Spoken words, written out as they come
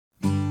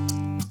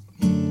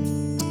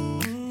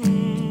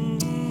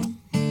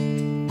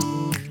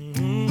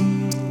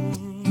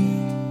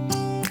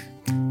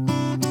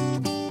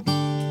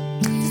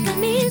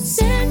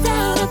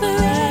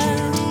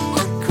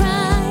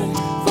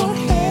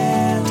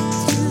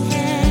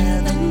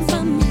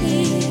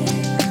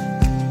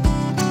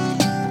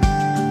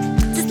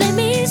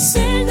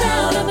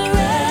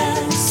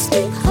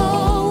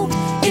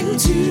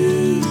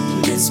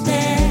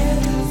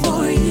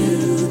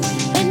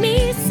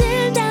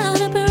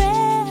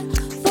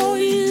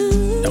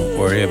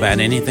about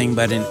anything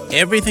but in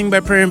everything by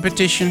prayer and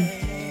petition.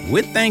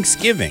 With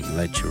thanksgiving,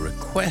 let your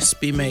requests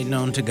be made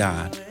known to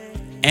God.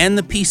 And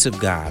the peace of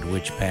God,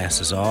 which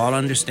passes all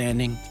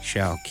understanding,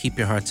 shall keep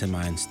your hearts and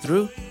minds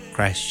through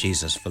Christ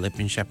Jesus.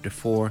 Philippians chapter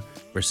 4,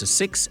 verses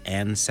 6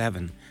 and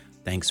 7.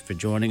 Thanks for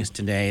joining us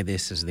today.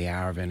 This is the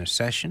Hour of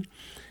Intercession.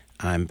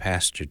 I'm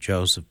Pastor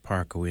Joseph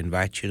Parker. We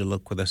invite you to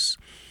look with us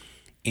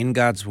in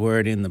God's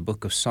Word in the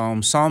book of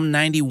Psalms, Psalm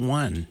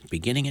 91,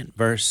 beginning at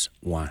verse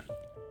 1.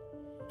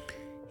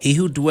 He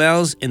who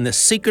dwells in the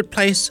secret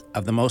place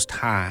of the Most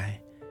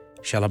High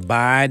shall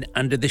abide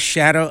under the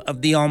shadow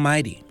of the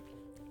Almighty.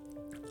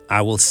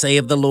 I will say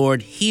of the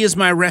Lord, He is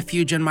my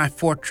refuge and my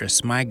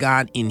fortress, my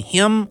God, in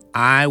Him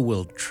I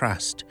will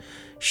trust.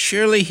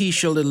 Surely He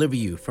shall deliver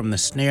you from the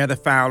snare of the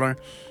fowler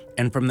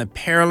and from the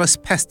perilous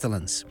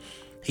pestilence.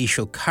 He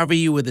shall cover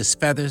you with His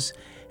feathers,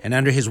 and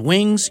under His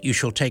wings you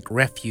shall take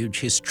refuge.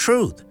 His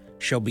truth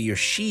shall be your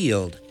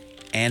shield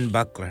and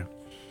buckler.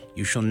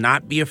 You shall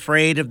not be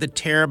afraid of the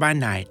terror by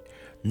night,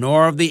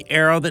 nor of the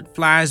arrow that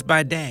flies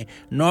by day,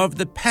 nor of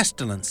the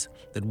pestilence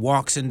that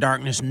walks in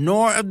darkness,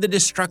 nor of the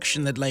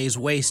destruction that lays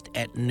waste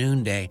at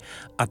noonday.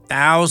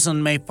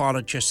 1,000 may fall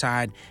at your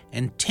side,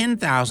 and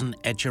 10,000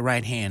 at your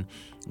right hand,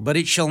 but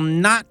it shall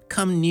not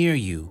come near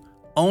you.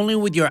 Only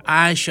with your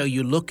eyes shall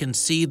you look and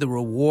see the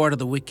reward of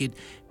the wicked,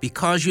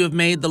 because you have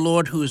made the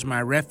Lord, who is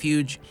my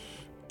refuge,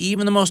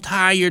 even the Most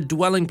High, your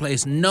dwelling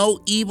place. No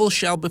evil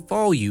shall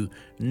befall you,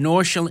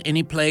 nor shall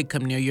any plague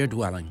come near your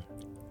dwelling.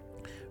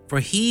 For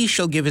He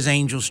shall give His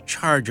angels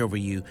charge over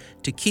you,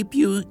 to keep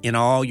you in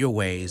all your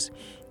ways.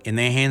 In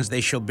their hands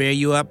they shall bear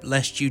you up,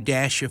 lest you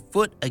dash your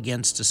foot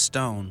against a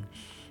stone.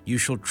 You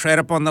shall tread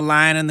upon the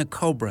lion and the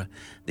cobra,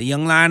 the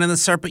young lion and the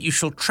serpent you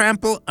shall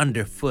trample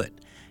underfoot.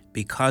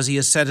 Because He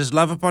has set His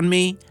love upon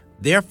me,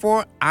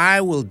 therefore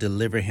I will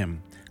deliver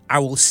Him. I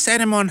will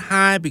set Him on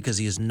high, because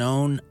He has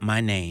known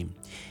my name.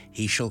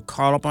 He shall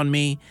call upon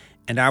me,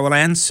 and I will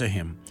answer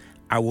him.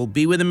 I will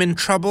be with him in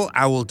trouble.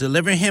 I will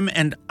deliver him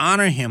and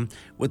honor him.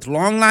 With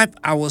long life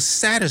I will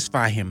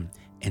satisfy him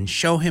and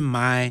show him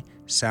my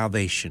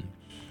salvation.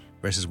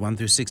 Verses 1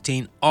 through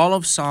 16, all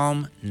of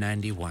Psalm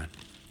 91.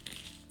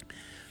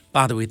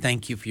 Father, we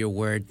thank you for your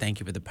word. Thank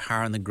you for the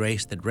power and the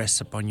grace that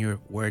rests upon your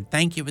word.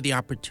 Thank you for the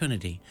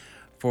opportunity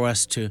for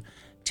us to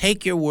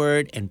take your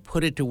word and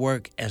put it to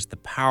work as the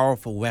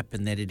powerful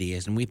weapon that it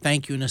is. And we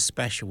thank you in a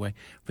special way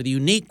for the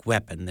unique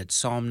weapon that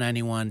Psalm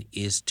 91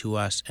 is to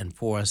us and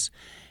for us,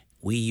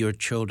 we, your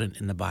children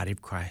in the body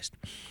of Christ.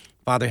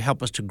 Father,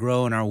 help us to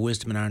grow in our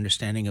wisdom and our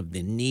understanding of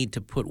the need to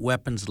put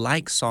weapons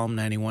like Psalm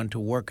 91 to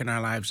work in our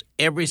lives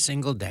every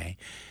single day.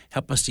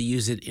 Help us to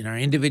use it in our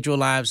individual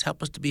lives.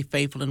 Help us to be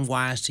faithful and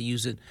wise to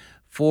use it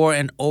for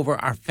and over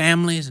our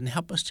families, and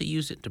help us to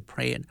use it to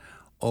pray it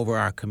over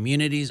our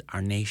communities,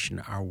 our nation,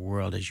 our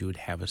world, as you would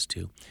have us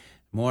to.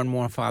 More and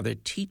more, Father,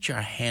 teach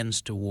our hands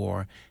to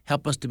war.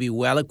 Help us to be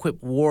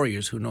well-equipped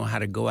warriors who know how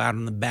to go out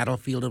on the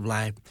battlefield of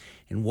life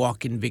and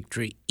walk in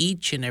victory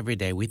each and every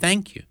day. We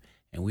thank you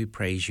and we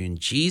praise you. In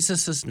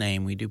Jesus'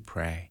 name we do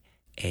pray.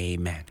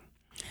 Amen.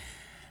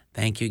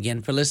 Thank you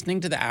again for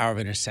listening to the Hour of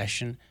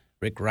Intercession.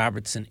 Rick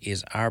Robertson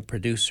is our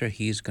producer.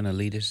 He's going to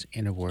lead us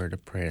in a word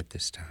of prayer at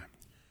this time.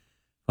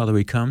 Father,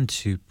 we come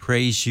to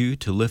praise you,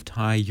 to lift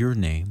high your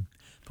name.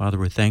 Father,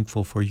 we're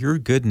thankful for your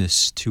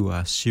goodness to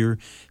us, your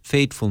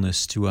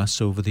faithfulness to us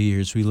over the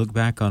years. We look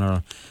back on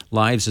our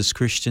lives as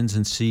Christians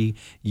and see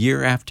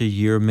year after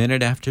year,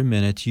 minute after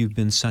minute, you've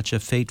been such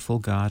a faithful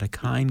God, a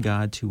kind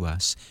God to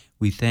us.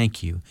 We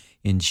thank you.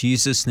 In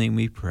Jesus' name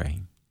we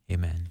pray.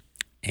 Amen.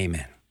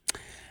 Amen.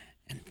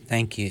 And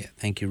thank you,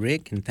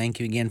 Rick, and thank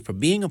you again for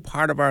being a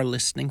part of our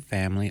listening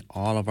family,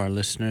 all of our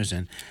listeners.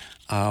 And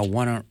I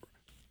want to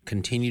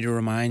continue to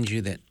remind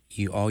you that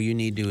all you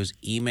need to do is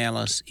email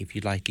us if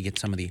you'd like to get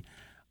some of the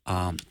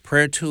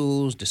prayer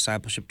tools,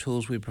 discipleship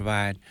tools we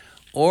provide,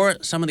 or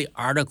some of the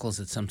articles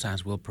that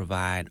sometimes we'll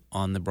provide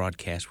on the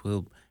broadcast.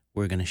 We're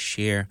going to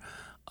share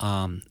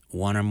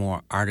one or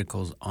more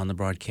articles on the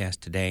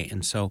broadcast today.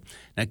 And so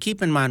now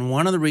keep in mind,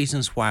 one of the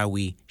reasons why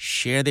we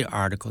share the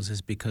articles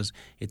is because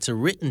it's a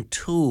written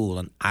tool,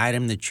 an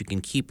item that you can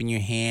keep in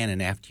your hand,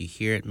 and after you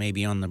hear it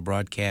maybe on the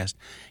broadcast,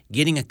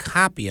 getting a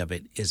copy of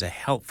it is a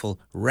helpful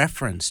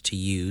reference to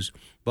use,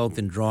 both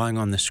in drawing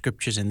on the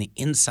scriptures and the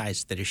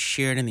insights that are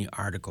shared in the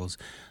articles.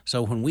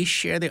 So when we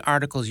share the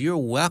articles, you're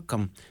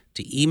welcome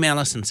to email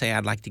us and say,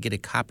 I'd like to get a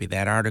copy of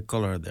that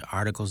article or the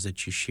articles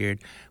that you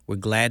shared. We're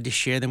glad to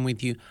share them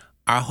with you.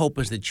 Our hope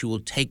is that you will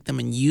take them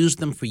and use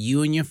them for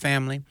you and your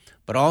family,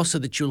 but also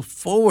that you'll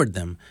forward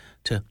them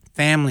to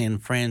family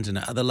and friends and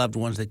other loved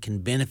ones that can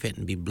benefit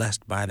and be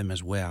blessed by them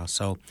as well.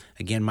 So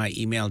again, my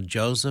email,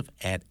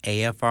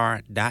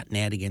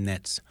 joseph@afr.net. Again,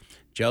 that's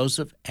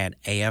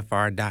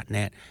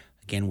joseph@afr.net.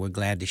 Again, we're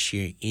glad to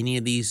share any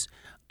of these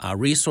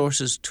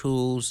resources,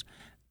 tools,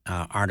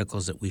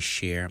 articles that we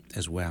share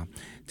as well.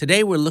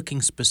 Today, we're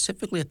looking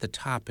specifically at the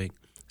topic,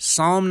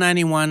 Psalm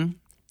 91,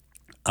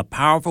 a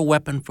powerful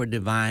weapon for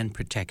divine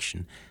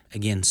protection.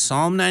 Again,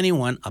 Psalm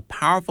 91, a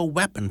powerful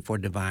weapon for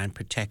divine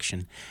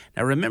protection.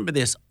 Now remember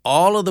this,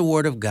 all of the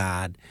Word of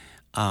God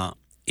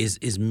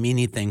is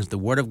many things. The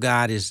Word of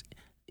God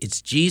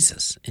it's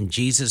Jesus, and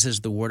Jesus is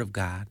the Word of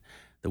God.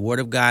 The Word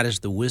of God is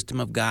the wisdom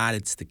of God.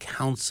 It's the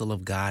counsel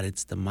of God.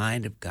 It's the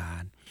mind of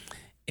God.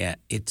 Yeah,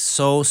 it's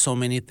so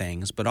many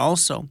things. But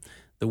also,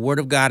 the Word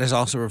of God is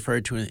also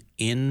referred to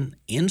in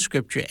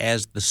Scripture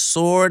as the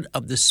sword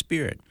of the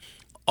Spirit.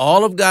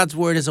 All of God's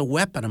Word is a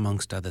weapon,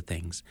 amongst other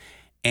things.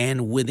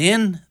 And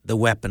within the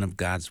weapon of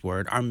God's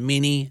Word are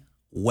many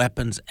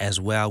weapons as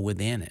well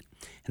within it.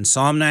 And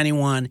Psalm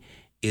 91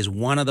 is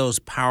one of those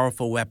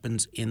powerful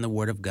weapons in the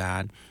Word of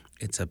God.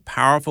 It's a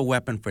powerful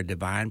weapon for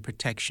divine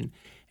protection.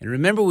 And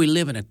remember, we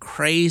live in a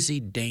crazy,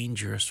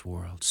 dangerous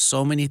world.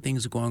 So many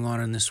things are going on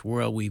in this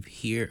world. We've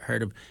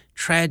heard of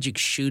tragic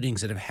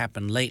shootings that have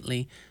happened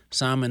lately,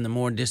 some in the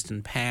more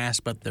distant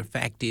past. But the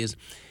fact is,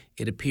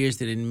 it appears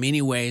that in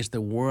many ways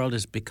the world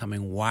is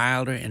becoming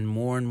wilder and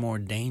more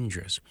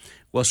dangerous.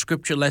 Well,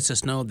 Scripture lets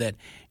us know that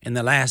in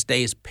the last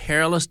days,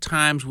 perilous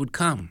times would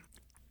come.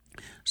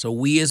 So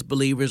we as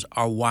believers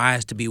are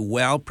wise to be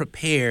well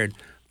prepared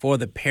for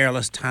the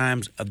perilous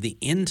times of the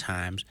end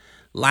times.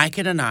 Like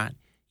it or not,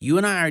 you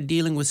and I are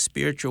dealing with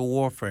spiritual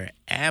warfare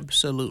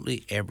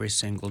absolutely every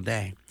single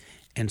day.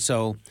 And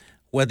so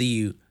whether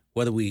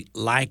we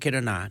like it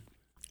or not,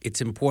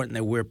 it's important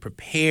that we're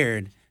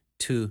prepared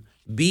to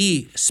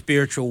be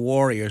spiritual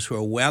warriors who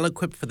are well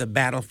equipped for the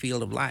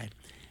battlefield of life.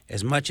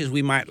 As much as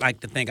we might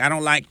like to think, I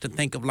don't like to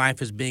think of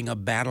life as being a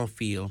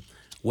battlefield.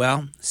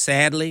 Well,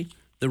 sadly,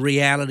 the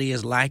reality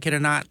is, like it or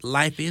not,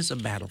 life is a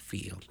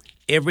battlefield.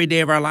 Every day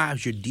of our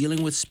lives, you're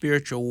dealing with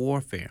spiritual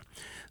warfare.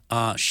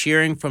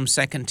 Sharing from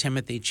 2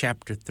 Timothy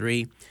chapter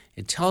 3,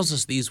 it tells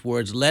us these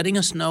words, letting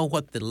us know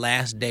what the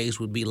last days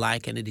would be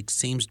like, and it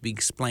seems to be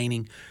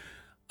explaining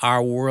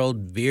our world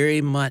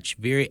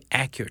very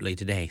accurately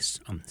today.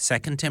 2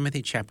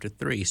 Timothy chapter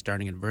 3,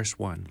 starting at verse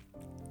 1.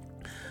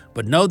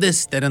 But know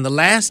this, that in the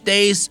last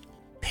days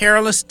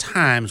perilous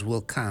times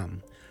will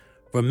come,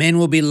 for men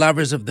will be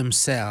lovers of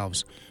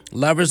themselves,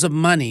 lovers of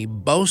money,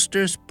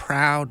 boasters,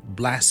 proud,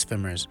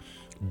 blasphemers,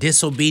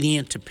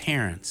 disobedient to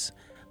parents,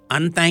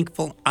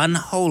 unthankful,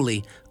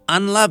 unholy,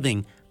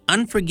 unloving,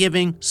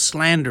 unforgiving,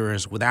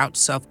 slanderers, without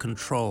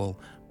self-control,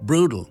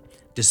 brutal,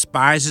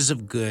 despisers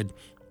of good,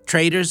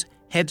 traitors,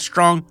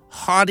 headstrong,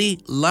 haughty,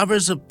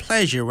 lovers of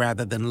pleasure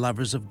rather than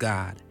lovers of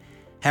God,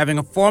 having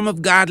a form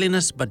of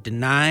godliness but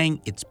denying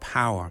its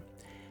power.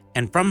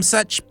 And from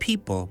such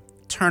people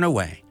turn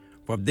away.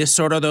 For of this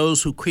sort are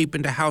those who creep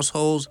into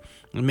households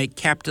and make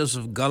captives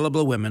of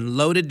gullible women,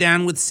 loaded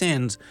down with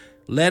sins,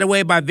 led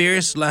away by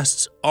various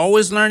lusts,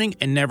 always learning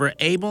and never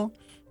able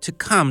to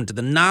come to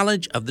the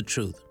knowledge of the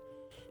truth.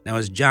 Now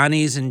as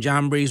Jannes and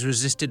Jambres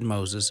resisted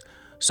Moses,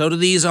 so do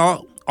these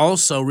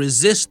also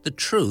resist the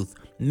truth.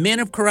 Men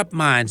of corrupt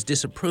minds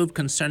disapprove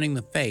concerning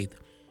the faith,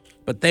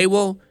 but they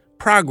will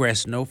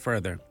progress no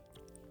further.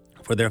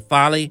 For their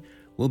folly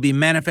will be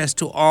manifest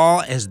to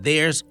all, as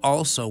theirs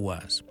also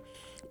was.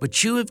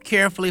 But you have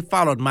carefully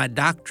followed my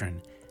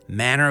doctrine,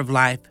 manner of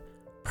life,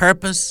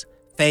 purpose,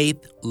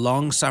 faith,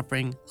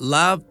 long-suffering,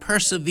 love,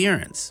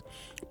 perseverance,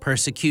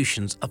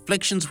 persecutions,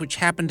 afflictions which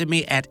happened to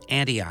me at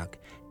Antioch,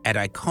 at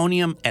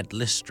Iconium, at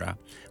Lystra,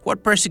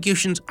 what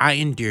persecutions I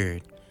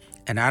endured,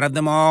 and out of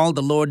them all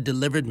the Lord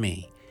delivered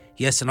me.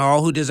 Yes, and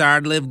all who desire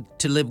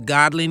to live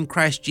godly in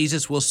Christ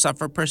Jesus will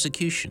suffer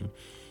persecution.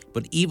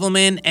 But evil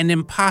men and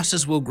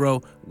impostors will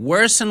grow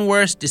worse and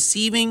worse,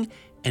 deceiving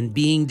and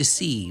being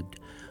deceived.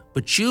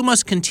 But you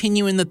must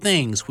continue in the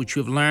things which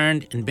you have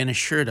learned and been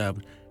assured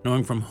of,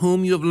 knowing from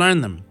whom you have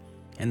learned them,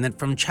 and that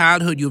from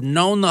childhood you have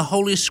known the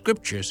Holy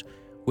Scriptures,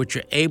 which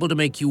are able to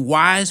make you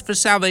wise for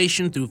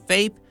salvation through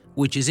faith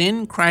which is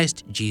in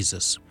Christ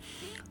Jesus.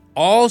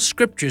 All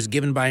Scripture is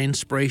given by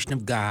inspiration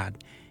of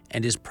God,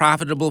 and is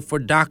profitable for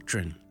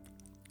doctrine,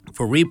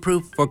 for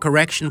reproof, for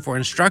correction, for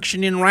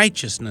instruction in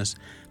righteousness,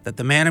 that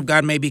the man of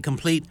God may be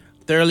complete,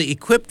 thoroughly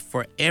equipped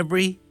for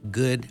every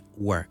good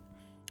work.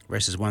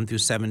 Verses 1 through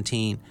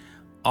 17,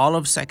 all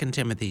of 2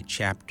 Timothy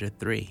chapter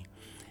 3.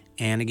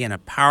 And again, a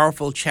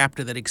powerful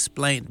chapter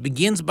that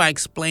begins by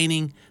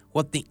explaining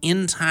what the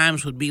end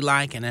times would be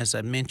like. And as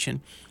I mentioned,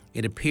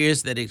 it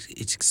appears that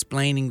it's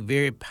explaining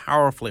very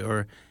powerfully,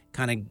 or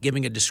kind of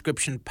giving a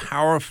description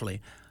powerfully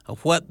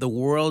of what the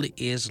world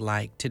is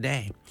like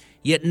today.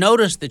 Yet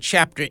notice the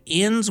chapter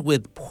ends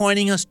with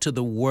pointing us to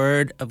the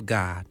Word of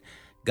God.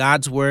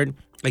 God's Word,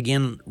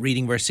 again,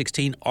 reading verse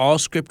 16, all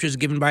Scripture is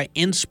given by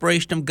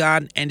inspiration of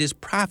God and is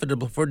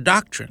profitable for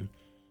doctrine,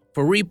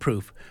 for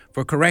reproof,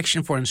 for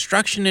correction, for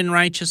instruction in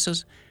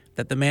righteousness,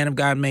 that the man of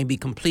God may be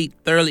complete,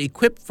 thoroughly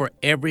equipped for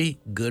every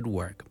good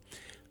work.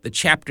 The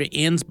chapter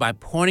ends by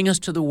pointing us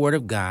to the Word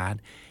of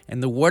God,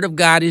 and the Word of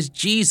God is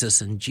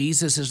Jesus, and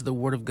Jesus is the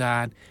Word of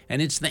God,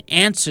 and it's the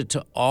answer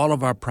to all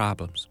of our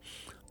problems,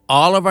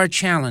 all of our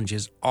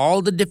challenges,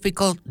 all the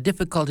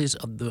difficulties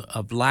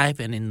of life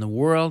and in the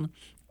world.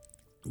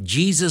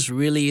 Jesus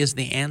really is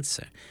the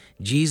answer.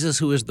 Jesus,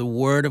 who is the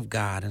Word of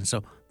God. And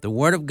so the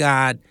Word of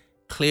God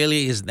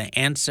clearly is the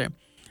answer.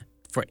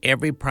 for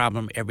every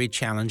problem, every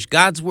challenge.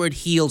 God's Word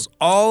heals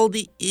all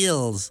the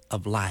ills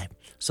of life.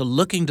 So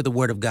looking to the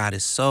Word of God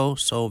is so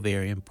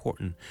very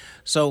important.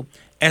 So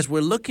as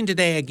we're looking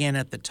today again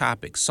at the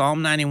topic,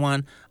 Psalm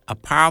 91, a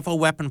powerful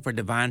weapon for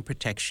divine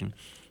protection,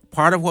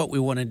 part of what we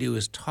want to do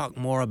is talk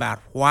more about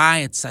why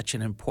it's such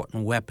an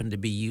important weapon to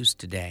be used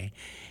today.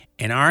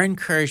 And our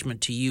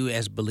encouragement to you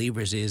as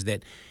believers is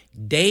that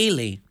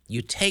daily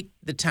you take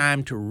the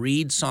time to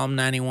read Psalm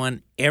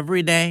 91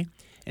 every day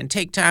and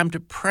take time to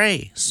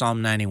pray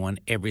Psalm 91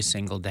 every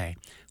single day.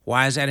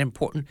 Why is that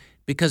important?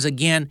 Because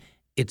again,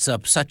 it's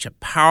such a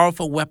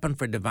powerful weapon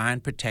for divine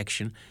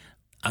protection.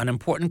 An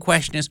important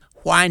question is,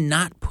 why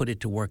not put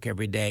it to work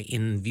every day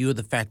in view of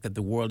the fact that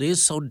the world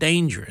is so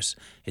dangerous?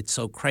 It's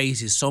so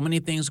crazy, so many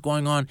things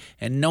going on,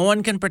 and no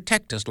one can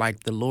protect us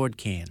like the Lord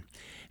can.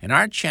 And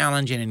our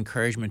challenge and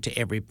encouragement to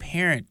every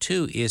parent,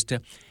 too, is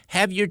to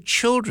have your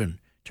children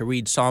to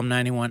read Psalm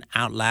 91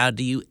 out loud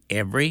to you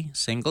every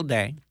single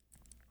day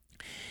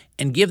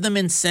and give them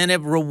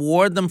incentive,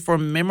 reward them for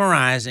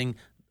memorizing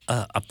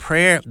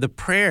the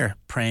prayer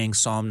praying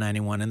Psalm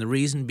 91. And the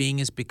reason being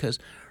is because,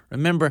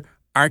 remember,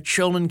 our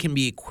children can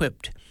be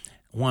equipped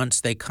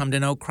once they come to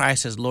know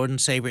Christ as Lord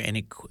and Savior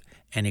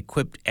and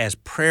equipped as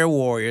prayer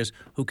warriors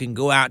who can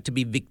go out to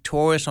be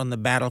victorious on the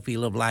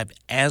battlefield of life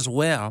as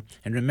well.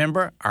 And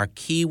remember, our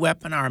key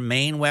weapon, our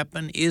main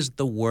weapon is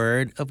the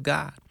Word of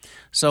God.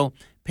 So,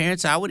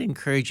 parents, I would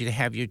encourage you to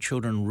have your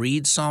children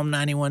read Psalm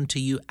 91 to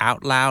you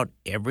out loud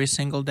every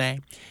single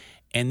day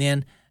and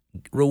then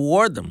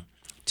reward them.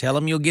 Tell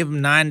them you'll give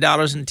them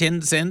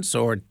 $9.10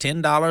 or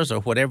 $10 or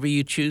whatever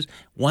you choose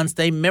once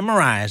they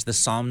memorize the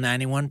Psalm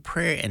 91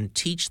 prayer, and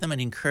teach them and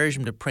encourage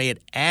them to pray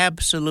it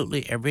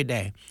absolutely every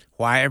day.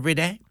 Why every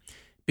day?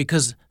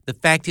 Because the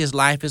fact is,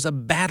 life is a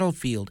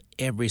battlefield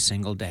every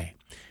single day.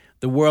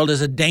 The world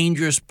is a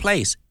dangerous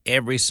place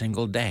every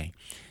single day.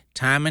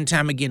 Time and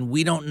time again,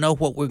 we don't know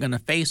what we're going to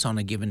face on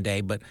a given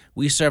day, but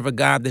we serve a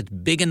God that's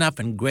big enough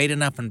and great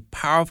enough and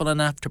powerful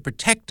enough to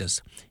protect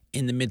us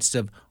in the midst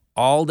of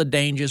all the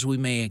dangers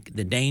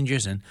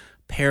and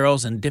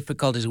perils and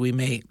difficulties we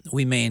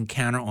may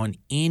encounter on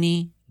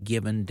any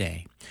given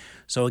day.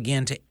 So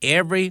again, to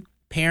every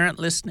parent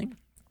listening,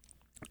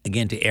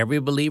 again, to every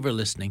believer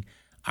listening,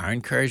 our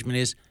encouragement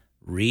is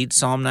read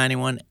Psalm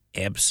 91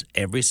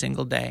 every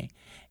single day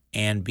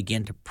and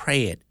begin to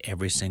pray it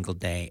every single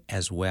day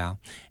as well.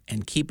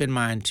 And keep in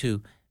mind,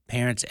 too,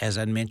 parents, as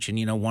I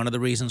mentioned, one of the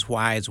reasons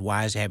why it's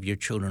wise to have your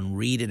children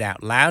read it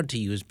out loud to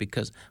you is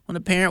because when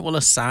a parent will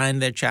assign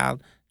their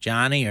child,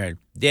 Johnny or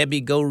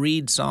Debbie, go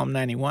read Psalm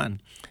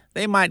 91,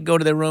 they might go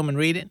to their room and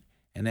read it,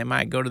 and they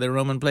might go to their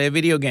room and play a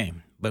video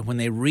game. But when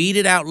they read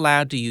it out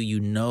loud to you,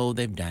 you know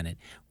they've done it.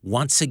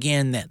 Once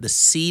again, that the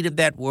seed of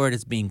that word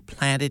is being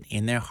planted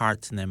in their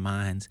hearts and their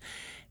minds.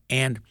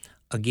 And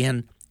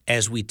again,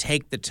 as we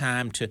take the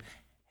time to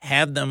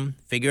have them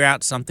figure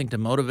out something to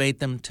motivate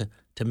them to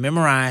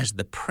memorize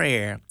the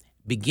prayer,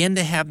 begin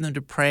to have them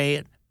to pray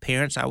it.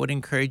 Parents, I would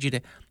encourage you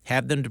to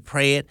have them to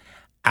pray it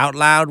out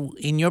loud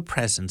in your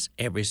presence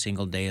every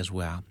single day as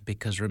well.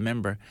 Because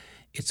remember,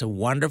 it's a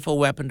wonderful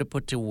weapon to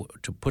put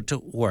to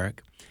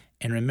work.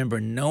 And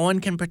remember, no one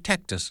can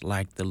protect us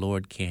like the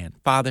Lord can.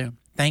 Father,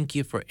 thank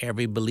you for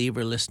every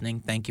believer listening.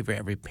 Thank you for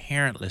every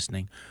parent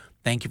listening.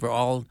 Thank you for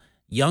all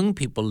young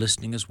people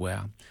listening as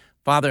well.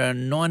 Father,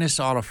 anoint us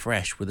all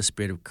afresh with the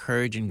spirit of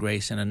courage and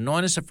grace, and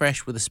anoint us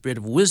afresh with the spirit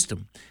of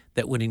wisdom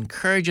that would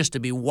encourage us to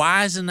be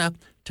wise enough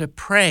to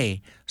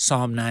pray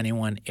Psalm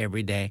 91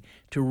 every day,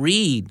 to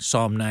read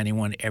Psalm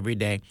 91 every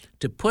day,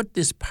 to put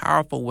this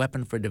powerful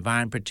weapon for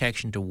divine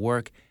protection to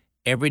work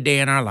every day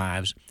in our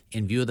lives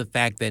in view of the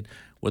fact that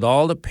with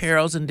all the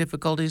perils and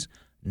difficulties,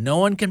 no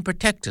one can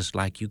protect us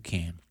like you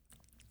can.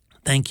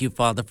 Thank you,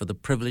 Father, for the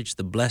privilege,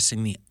 the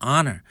blessing, the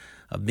honor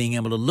of being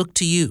able to look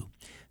to you.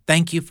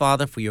 Thank you,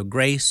 Father, for your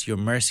grace, your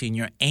mercy, and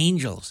your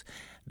angels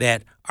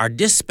that are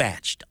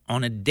dispatched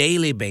on a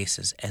daily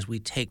basis as we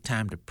take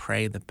time to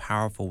pray the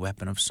powerful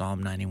weapon of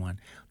Psalm 91.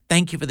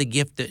 Thank you for the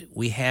gift that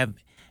we have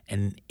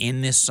in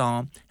this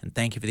psalm, and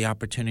thank you for the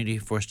opportunity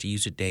for us to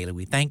use it daily.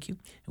 We thank you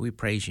and we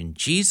praise you. In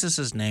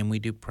Jesus' name we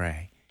do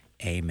pray.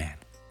 Amen.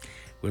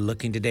 We're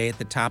looking today at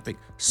the topic,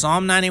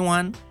 Psalm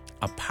 91,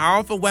 a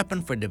powerful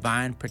weapon for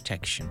divine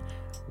protection.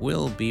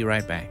 We'll be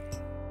right back.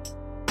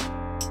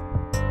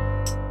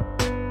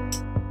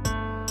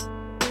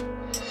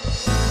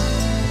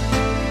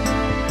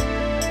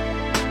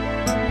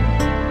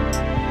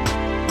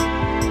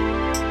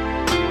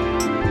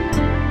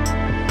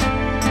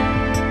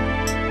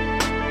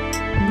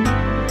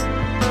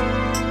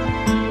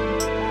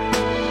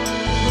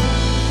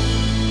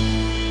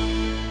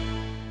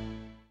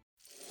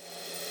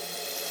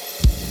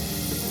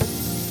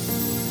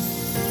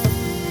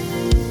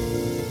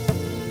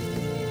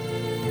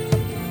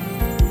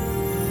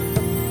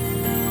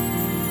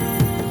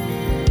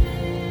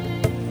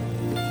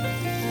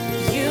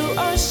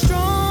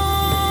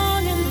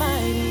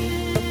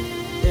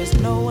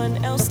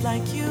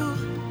 Like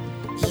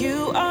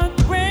you are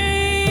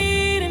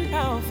great and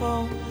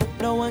powerful.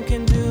 No one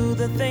can do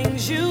the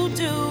things you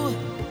do.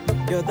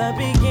 You're You're the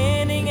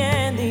beginning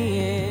and the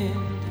end.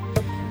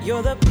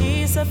 You're the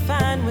peace I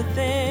find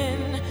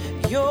within.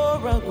 You're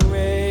a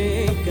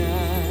great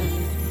God.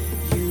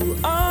 You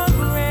are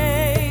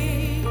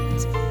great.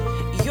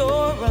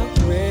 You're a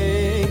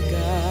great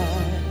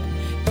God.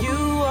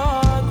 You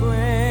are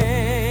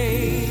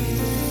great.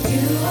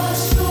 You are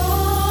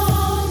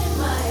strong and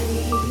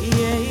mighty.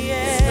 Yeah,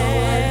 yeah. There's no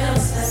one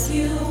else like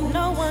you.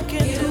 No one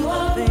can do You the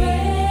are thing.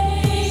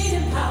 great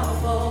and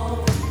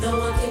powerful. No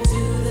one can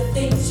do the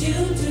things you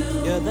do.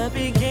 You're the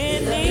beginning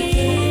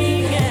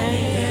beginning and and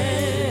the the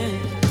end.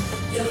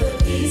 You're the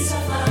peace I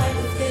find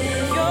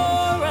within.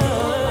 You're a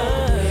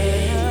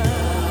great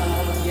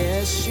God.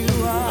 Yes, you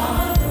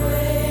are.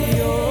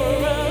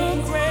 You're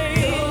a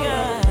great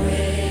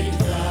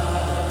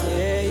God.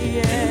 Yeah,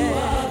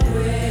 yeah.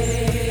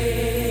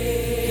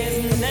 His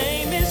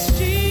name is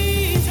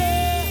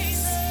Jesus.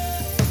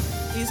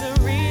 He's the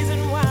reason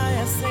why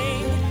I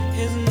sing.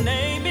 His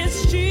name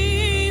is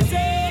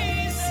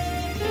Jesus.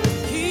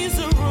 He's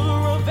the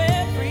ruler of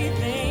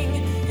everything.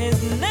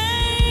 His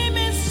name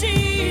is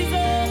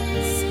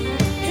Jesus.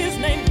 His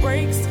name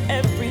breaks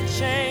every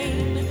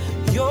chain.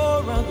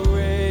 You're a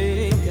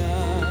great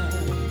God.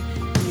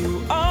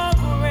 You are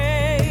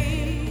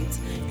great.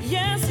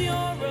 Yes, you're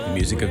a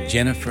Music of great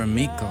Jennifer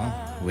Meikle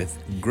God. with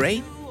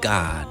Great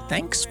God.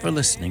 Thanks for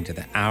listening to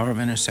the Hour of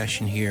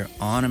Intercession here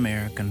on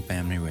American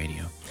Family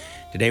Radio.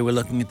 Today we're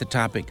looking at the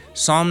topic,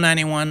 Psalm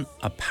 91,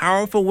 a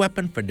powerful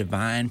weapon for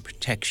divine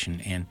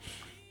protection. And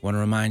I want to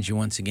remind you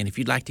once again, if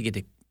you'd like to get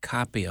a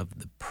copy of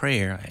the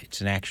prayer, it's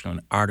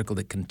an article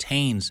that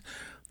contains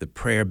the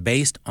prayer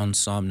based on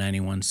Psalm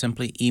 91.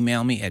 Simply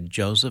email me at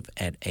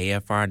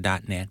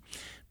joseph@afr.net.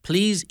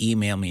 Please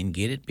email me and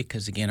get it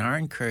because, again, our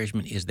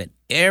encouragement is that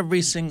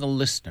every single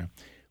listener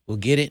will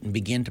get it and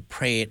begin to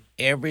pray it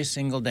every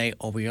single day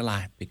over your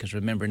life. Because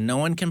remember, no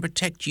one can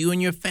protect you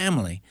and your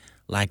family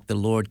like the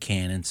Lord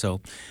can. And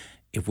so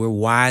if we're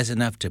wise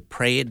enough to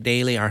pray it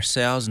daily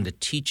ourselves and to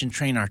teach and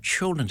train our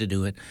children to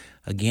do it,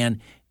 again,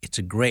 it's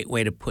a great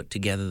way to put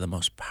together the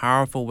most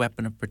powerful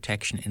weapon of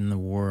protection in the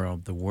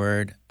world, the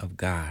Word of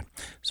God.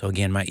 So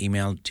again, my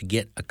email to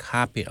get a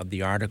copy of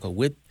the article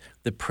with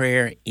the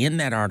prayer in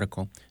that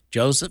article,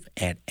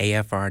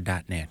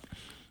 joseph@afr.net.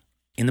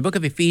 In the book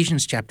of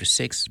Ephesians chapter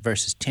 6,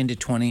 verses 10 to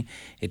 20,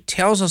 it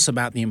tells us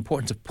about the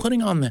importance of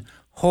putting on the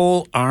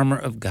whole armor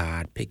of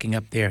God, picking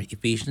up there,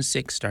 Ephesians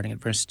 6, starting at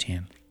verse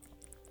 10.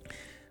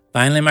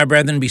 Finally, my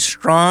brethren, be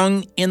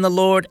strong in the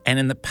Lord and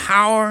in the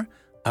power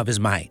of his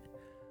might.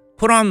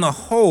 Put on the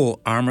whole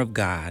armor of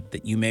God,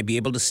 that you may be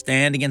able to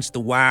stand against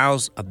the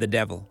wiles of the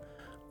devil.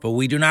 For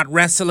we do not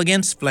wrestle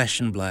against flesh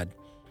and blood,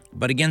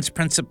 but against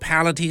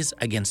principalities,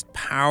 against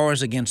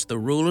powers, against the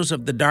rulers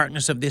of the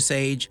darkness of this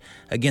age,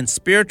 against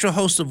spiritual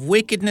hosts of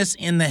wickedness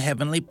in the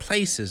heavenly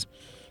places.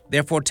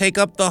 Therefore take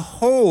up the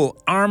whole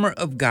armor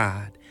of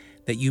God,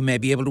 that you may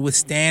be able to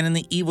withstand in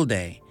the evil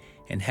day,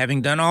 and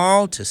having done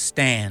all, to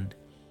stand.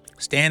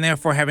 Stand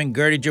therefore, having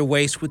girded your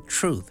waist with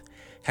truth,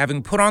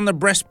 having put on the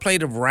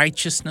breastplate of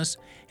righteousness,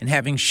 and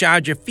having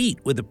shod your feet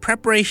with the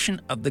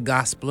preparation of the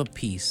gospel of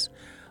peace.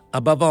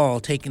 Above all,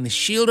 taking the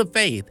shield of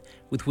faith,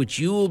 with which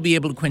you will be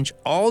able to quench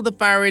all the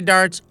fiery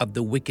darts of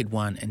the wicked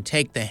one, and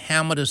take the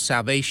helmet of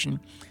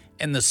salvation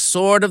and the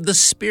sword of the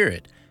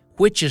Spirit,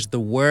 which is the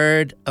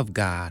word of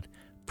God,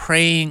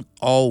 praying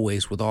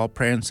always with all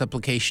prayer and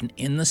supplication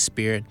in the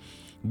Spirit,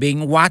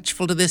 being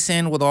watchful to this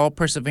end with all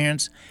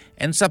perseverance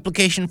and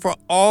supplication for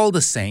all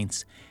the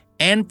saints,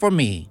 and for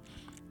me,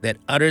 that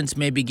utterance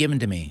may be given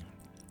to me,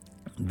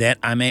 that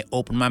I may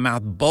open my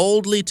mouth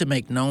boldly to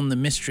make known the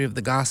mystery of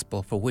the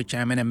gospel, for which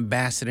I am an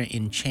ambassador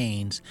in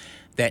chains,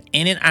 that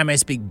in it I may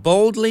speak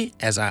boldly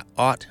as I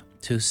ought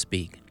to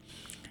speak.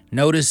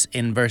 Notice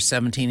in verse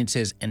 17 it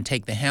says, and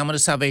take the helmet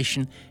of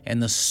salvation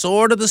and the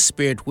sword of the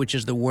Spirit, which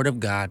is the word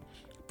of God,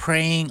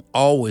 praying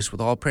always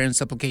with all prayer and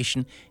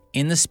supplication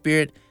in the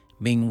Spirit,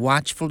 being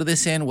watchful to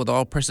this end with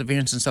all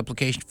perseverance and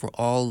supplication for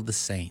all the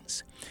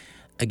saints.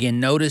 Again,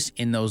 notice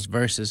in those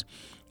verses,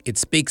 it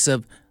speaks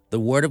of the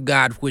word of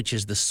God, which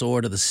is the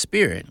sword of the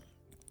Spirit,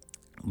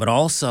 but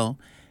also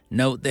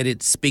note that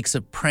it speaks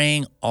of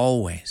praying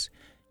always.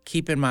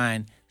 Keep in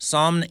mind,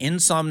 in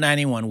Psalm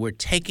 91, we're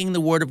taking the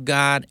word of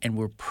God and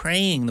we're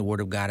praying the word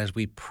of God as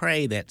we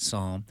pray that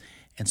psalm.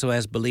 And so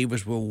as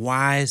believers, we're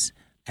wise,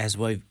 as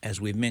we've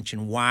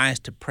mentioned, wise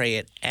to pray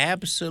it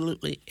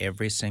absolutely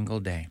every single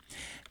day.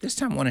 This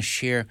time I want to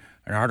share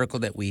an article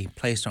that we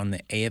placed on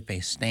the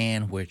AFA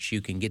stand, which you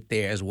can get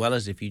there, as well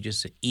as if you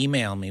just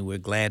email me, we're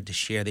glad to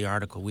share the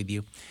article with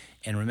you.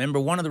 And remember,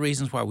 one of the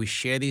reasons why we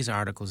share these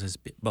articles is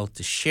both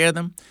to share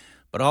them,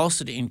 but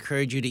also to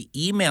encourage you to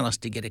email us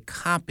to get a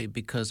copy,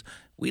 because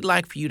we'd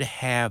like for you to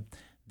have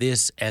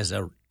this as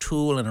a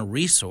tool and a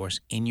resource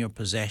in your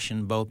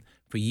possession, both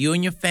for you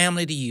and your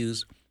family to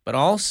use, but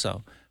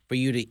also for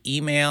you to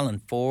email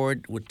and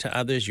forward to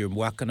others. You're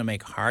welcome to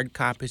make hard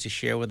copies to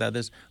share with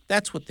others.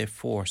 That's what they're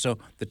for. So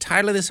the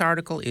title of this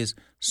article is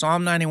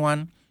Psalm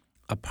 91,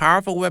 a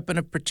powerful weapon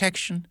of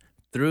protection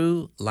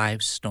through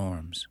life's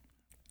storms.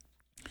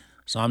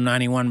 Psalm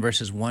 91,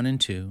 verses 1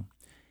 and 2.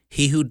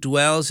 He who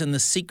dwells in the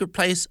secret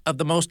place of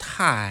the Most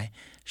High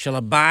shall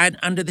abide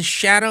under the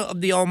shadow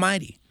of the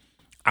Almighty.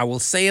 I will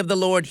say of the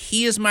Lord,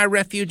 He is my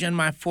refuge and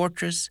my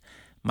fortress.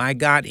 My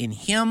God, in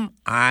Him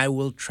I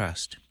will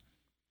trust.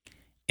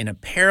 In a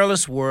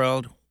perilous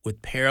world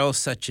with perils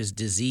such as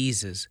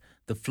diseases,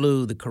 the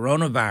flu, the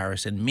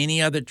coronavirus, and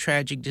many other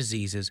tragic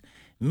diseases,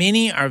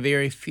 many are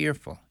very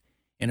fearful.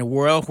 In a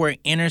world where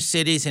inner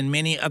cities and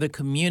many other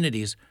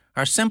communities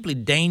are simply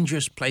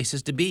dangerous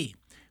places to be,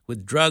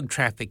 with drug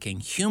trafficking,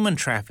 human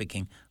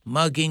trafficking,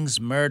 muggings,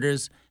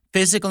 murders,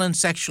 physical and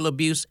sexual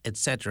abuse,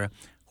 etc.,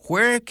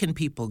 where can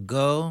people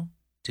go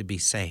to be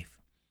safe?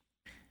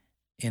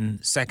 In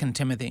 2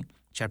 Timothy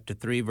chapter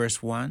 3,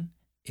 verse 1,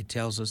 it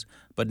tells us,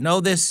 "But know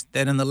this,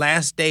 that in the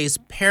last days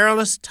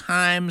perilous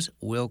times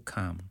will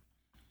come."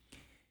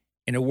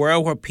 In a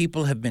world where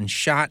people have been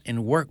shot in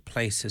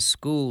workplaces,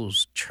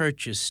 schools,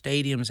 churches,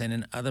 stadiums, and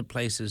in other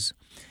places,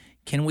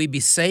 can we be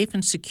safe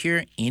and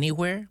secure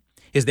anywhere?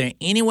 Is there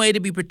any way to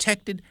be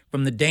protected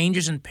from the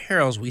dangers and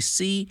perils we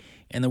see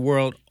in the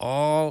world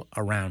all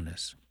around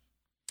us?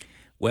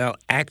 Well,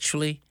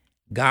 actually,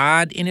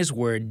 God in His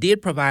Word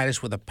did provide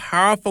us with a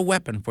powerful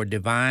weapon for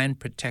divine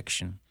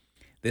protection.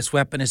 This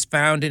weapon is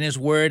found in His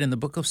Word in the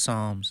book of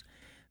Psalms.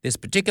 This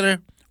particular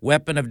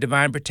weapon of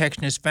divine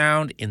protection is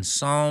found in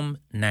Psalm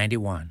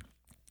 91.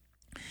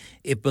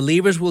 If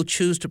believers will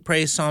choose to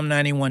pray Psalm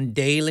 91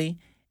 daily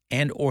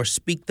and or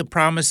speak the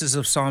promises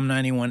of Psalm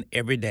 91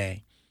 every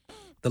day,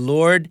 the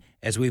Lord,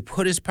 as we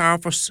put this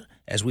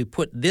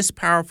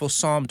powerful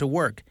psalm to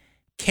work,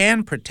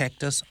 can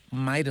protect us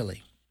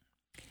mightily.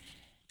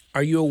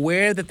 Are you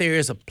aware that there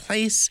is a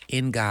place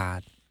in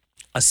God,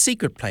 a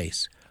secret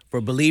place,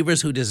 for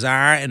believers who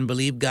desire and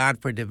believe God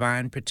for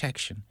divine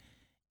protection?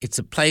 It's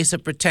a place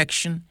of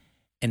protection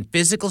and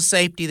physical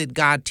safety that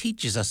God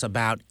teaches us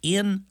about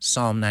in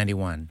Psalm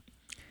 91.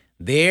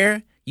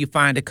 There you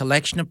find a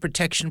collection of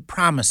protection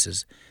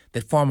promises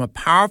that form a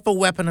powerful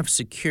weapon of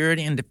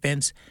security and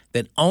defense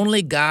that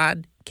only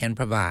God can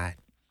provide.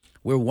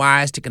 We're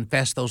wise to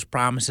confess those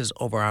promises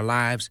over our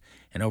lives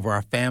and over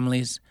our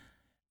families.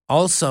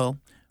 Also,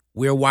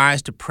 we're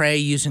wise to pray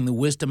using the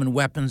wisdom and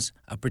weapons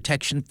of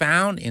protection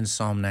found in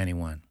Psalm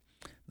 91.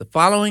 The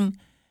following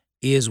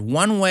is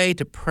one way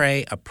to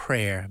pray a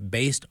prayer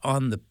based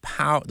on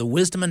the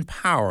wisdom and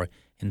power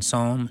in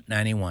Psalm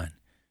 91.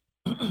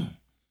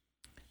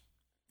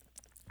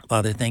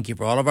 Father, thank you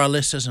for all of our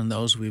listeners and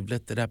those we've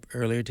lifted up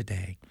earlier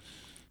today.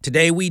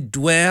 Today we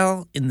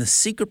dwell in the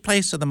secret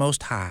place of the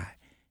Most High,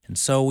 and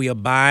so we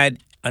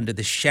abide under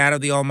the shadow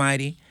of the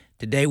Almighty.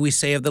 Today we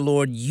say of the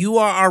Lord, You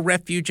are our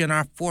refuge and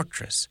our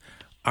fortress.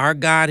 Our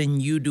God,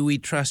 in You do we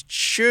trust.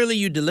 Surely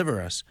You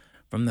deliver us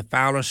from the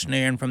fowler's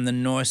snare and from the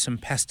noisome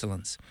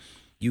pestilence.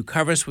 You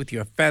cover us with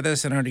Your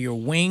feathers, and under Your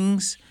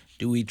wings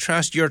do we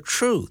trust. Your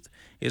truth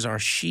is our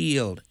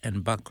shield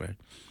and buckler.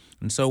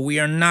 And so we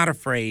are not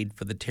afraid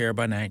for the terror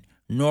by night,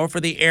 nor for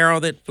the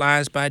arrow that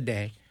flies by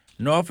day,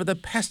 nor for the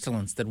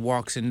pestilence that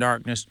walks in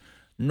darkness,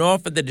 nor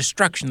for the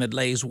destruction that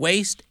lays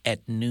waste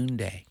at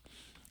noonday.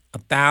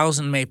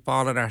 1,000 may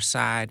fall at our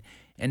side,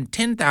 and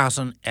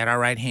 10,000 at our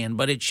right hand,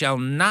 but it shall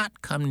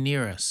not come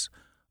near us.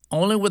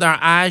 Only with our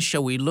eyes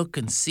shall we look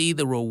and see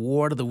the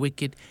reward of the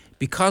wicked.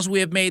 Because we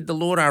have made the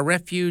Lord our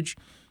refuge,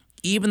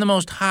 even the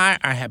Most High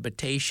our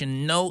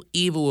habitation, no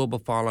evil will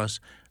befall us,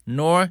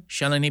 nor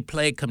shall any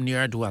plague come near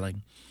our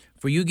dwelling.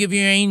 For You give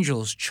Your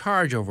angels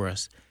charge over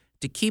us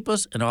to keep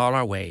us in all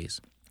our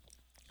ways.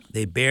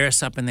 They bear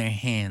us up in their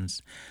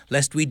hands,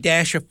 lest we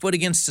dash our foot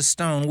against a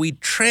stone. We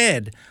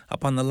tread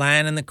upon the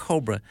lion and the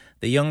cobra,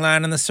 the young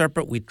lion and the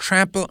serpent we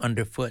trample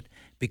underfoot.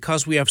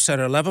 Because we have set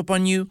our love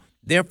upon You,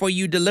 therefore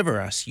You deliver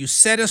us. You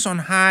set us on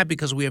high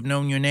because we have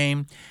known Your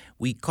name.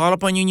 We call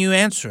upon You and You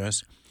answer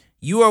us.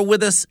 You are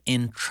with us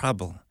in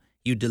trouble.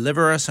 You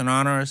deliver us and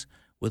honor us.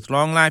 With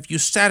long life You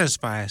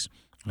satisfy us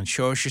and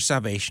show us Your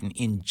salvation.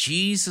 In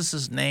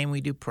Jesus' name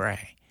we do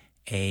pray.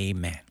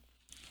 Amen.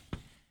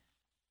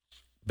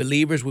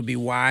 Believers would be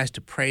wise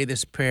to pray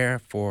this prayer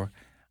for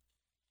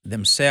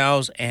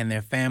themselves and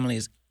their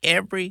families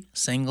every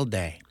single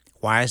day.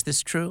 Why is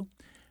this true?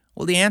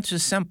 Well, the answer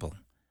is simple.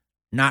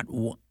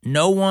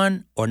 No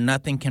one or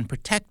nothing can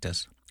protect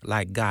us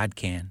like God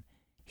can.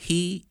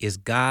 He is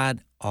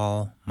God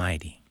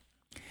Almighty.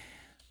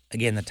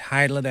 Again, the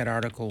title of that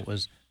article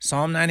was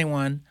Psalm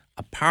 91,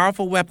 A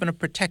Powerful Weapon of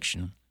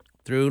Protection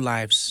Through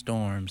Life's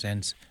Storms.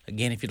 And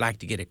again, if you'd like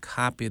to get a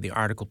copy of the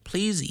article,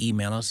 please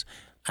email us.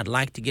 I'd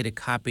like to get it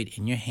copied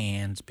in your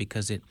hands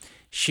because it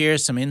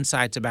shares some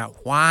insights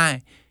about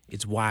why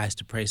it's wise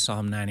to pray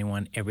Psalm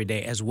 91 every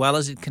day, as well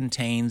as it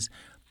contains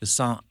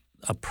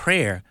a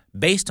prayer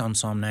based on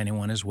Psalm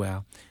 91 as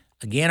well.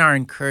 Again, our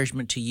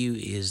encouragement to you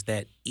is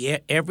that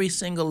every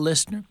single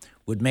listener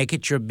would make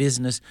it your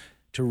business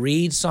to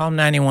read Psalm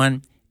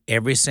 91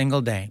 every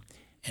single day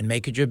and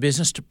make it your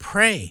business to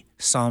pray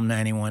Psalm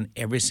 91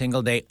 every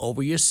single day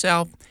over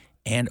yourself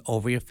and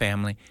over your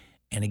family.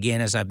 And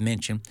again, as I've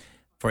mentioned,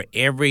 for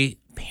every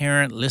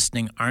parent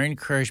listening, our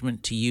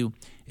encouragement to you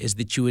is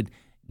that you would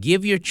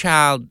give your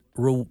child,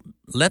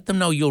 let them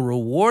know you'll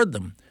reward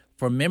them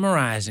for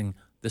memorizing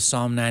the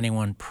Psalm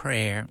 91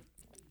 prayer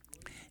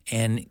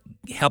and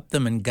help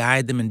them and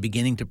guide them in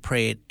beginning to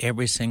pray it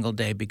every single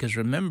day. Because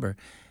remember,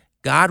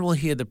 God will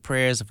hear the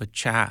prayers of a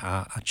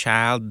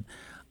child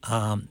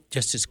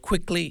just as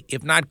quickly,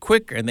 if not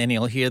quicker, than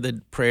he'll hear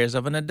the prayers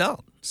of an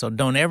adult. So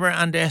don't ever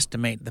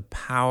underestimate the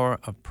power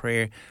of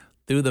prayer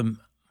through the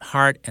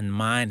heart and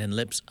mind and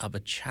lips of a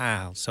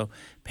child. So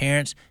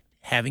parents,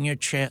 having your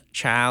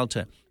child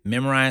to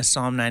memorize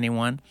Psalm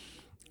 91,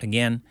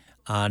 again,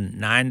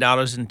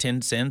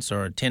 $9.10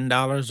 or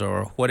 $10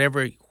 or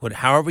whatever,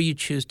 however you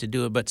choose to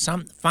do it, but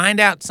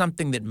find out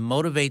something that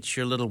motivates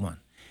your little one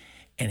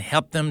and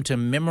help them to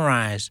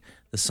memorize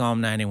the Psalm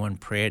 91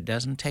 prayer. It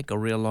doesn't take a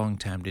real long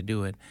time to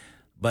do it,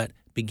 but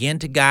begin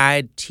to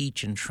guide,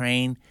 teach, and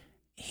train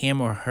him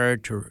or her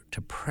to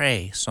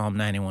pray Psalm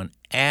 91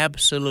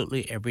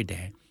 absolutely every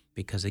day,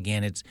 because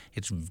again, it's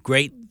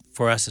great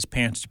for us as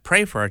parents to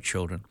pray for our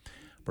children.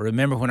 But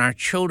remember, when our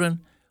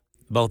children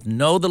both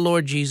know the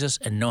Lord Jesus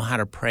and know how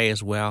to pray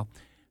as well,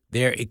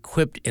 they're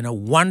equipped in a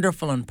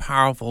wonderful and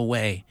powerful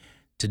way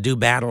to do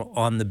battle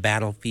on the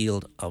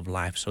battlefield of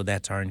life. So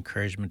that's our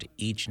encouragement to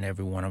each and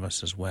every one of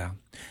us as well.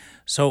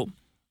 So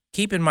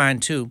keep in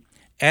mind, too,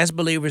 as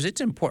believers, it's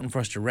important for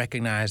us to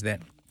recognize that,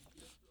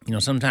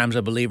 sometimes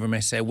a believer may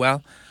say,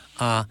 well,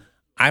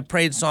 I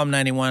prayed Psalm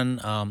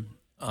 91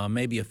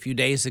 maybe a few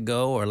days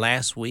ago or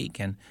last week,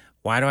 and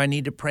why do I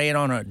need to pray it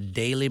on a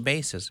daily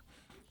basis?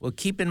 Well,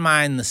 keep in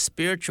mind the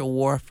spiritual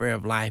warfare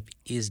of life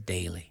is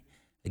daily.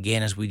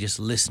 Again, as we just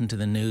listen to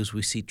the news,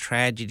 we see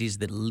tragedies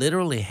that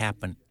literally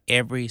happen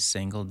every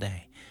single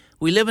day.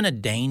 We live in a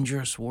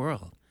dangerous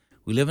world.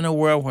 We live in a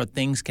world where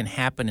things can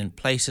happen in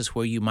places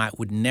where you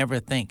would never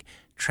think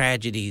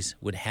tragedies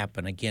would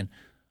happen. Again,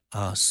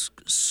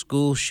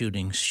 school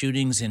shootings,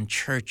 shootings in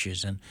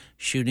churches, and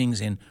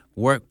shootings in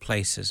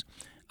workplaces,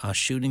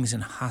 shootings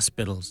in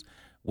hospitals.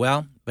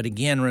 Well, but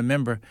again,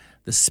 remember,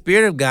 the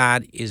Spirit of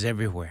God is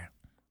everywhere,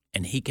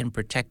 and He can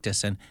protect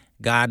us. And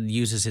God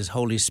uses His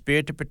Holy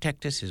Spirit to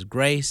protect us, His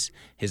grace,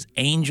 His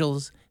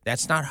angels.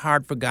 That's not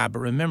hard for God. But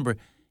remember,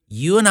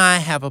 you and I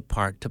have a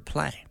part to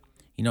play.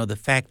 The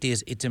fact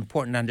is, it's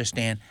important to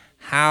understand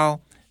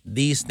how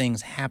these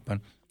things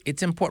happen.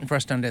 It's important for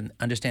us to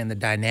understand the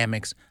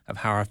dynamics of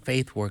how our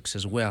faith works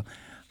as well.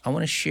 I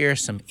want to share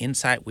some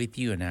insight with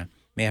you, and I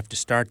may have to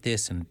start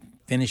this and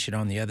finish it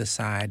on the other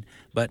side.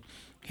 But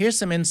here's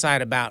some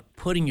insight about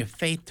putting your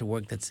faith to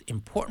work that's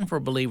important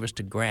for believers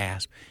to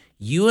grasp.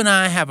 You and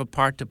I have a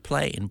part to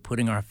play in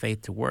putting our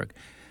faith to work.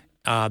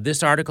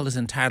 This article is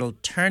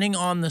entitled, Turning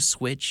on the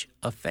Switch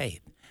of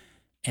Faith.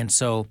 And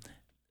so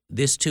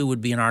this, too,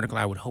 would be an article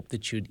I would hope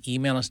that you'd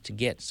email us to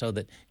get so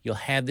that you'll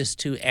have this,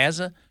 too, as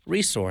a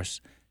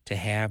resource to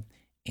have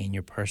in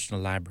your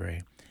personal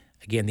library.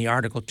 Again, the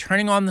article,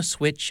 Turning on the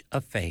Switch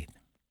of Faith.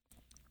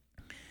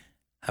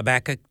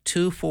 Habakkuk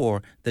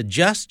 2:4, the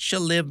just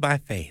shall live by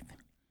faith.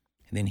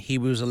 And then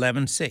Hebrews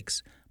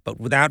 11:6, but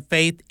without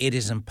faith it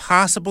is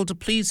impossible to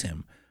please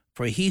Him.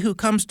 For he who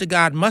comes to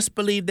God must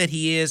believe that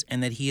He is,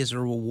 and that He is a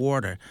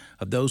rewarder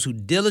of those who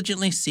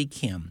diligently seek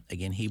Him.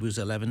 Again, Hebrews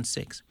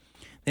 11:6.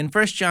 Then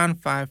 1 John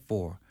 5:4,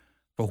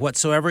 for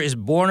whatsoever is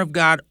born of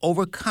God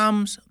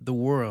overcomes the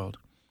world.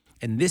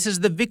 And this is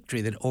the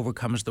victory that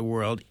overcomes the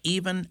world,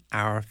 even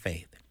our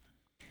faith.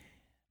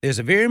 There's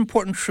a very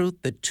important truth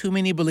that too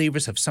many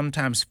believers have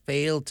sometimes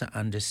failed to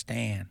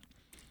understand.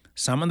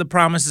 Some of the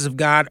promises of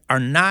God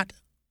are not,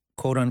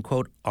 quote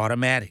unquote,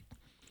 automatic.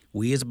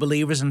 We as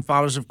believers and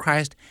followers of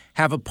Christ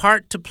have a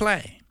part to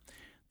play.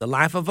 The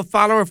life of a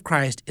follower of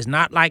Christ is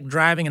not like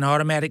driving an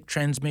automatic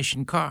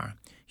transmission car.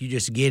 You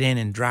just get in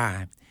and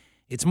drive.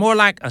 It's more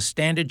like a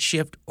standard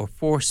shift or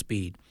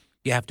 4-speed.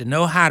 You have to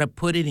know how to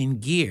put it in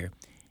gear.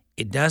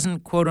 It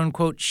doesn't, quote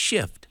unquote,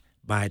 shift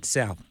by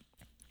itself.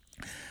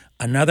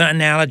 Another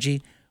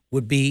analogy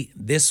would be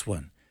this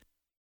one.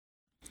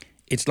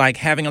 It's like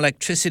having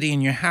electricity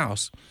in your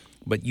house,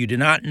 but you do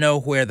not know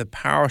where the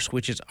power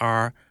switches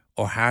are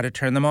or how to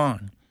turn them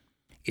on.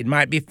 It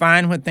might be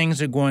fine when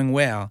things are going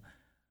well,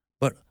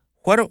 but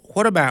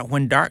what about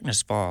when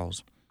darkness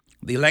falls?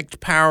 The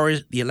electric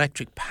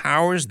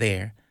power is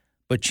there,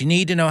 but you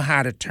need to know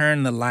how to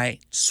turn the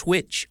light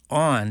switch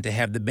on to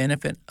have the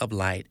benefit of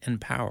light and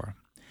power.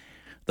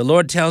 The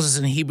Lord tells us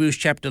in Hebrews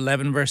chapter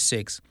 11, verse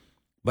 6,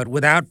 but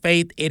without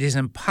faith it is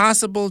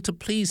impossible to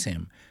please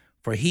Him,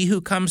 for he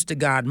who comes to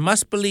God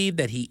must believe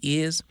that He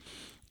is,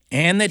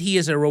 and that He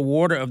is a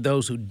rewarder of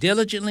those who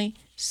diligently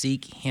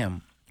seek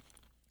Him.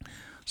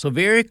 So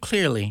very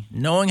clearly,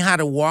 knowing how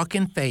to walk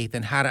in faith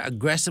and how to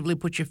aggressively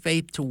put your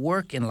faith to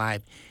work in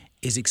life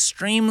is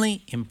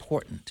extremely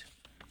important.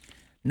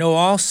 Know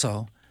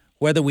also,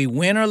 whether we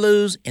win or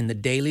lose in the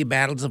daily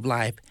battles of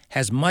life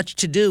has much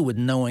to do with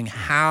knowing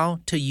how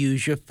to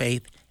use your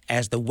faith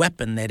as the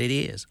weapon that it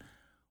is.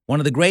 One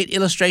of the great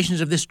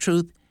illustrations of this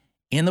truth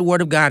in the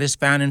Word of God is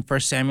found in 1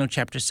 Samuel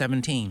chapter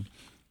 17.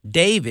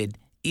 David,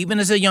 even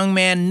as a young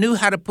man, knew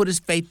how to put his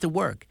faith to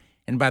work,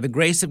 and by the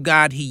grace of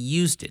God, he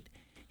used it.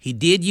 He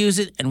did use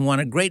it and won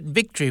a great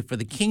victory for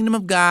the kingdom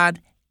of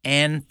God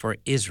and for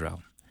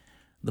Israel.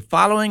 The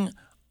following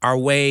are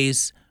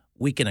ways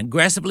we can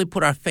aggressively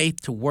put our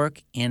faith to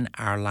work in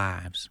our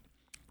lives.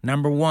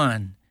 Number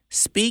 1,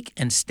 speak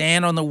and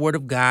stand on the Word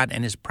of God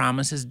and His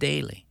promises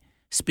daily.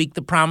 Speak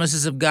the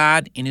promises of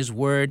God in His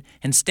Word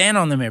and stand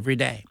on them every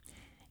day.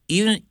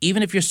 Even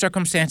if your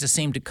circumstances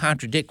seem to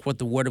contradict what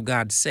the Word of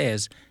God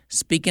says,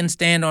 speak and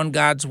stand on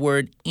God's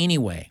Word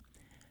anyway.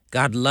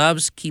 God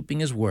loves keeping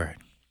His Word,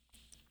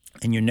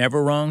 and you're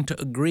never wrong to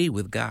agree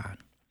with God.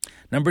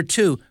 Number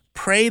 2,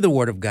 pray the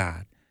Word of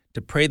God.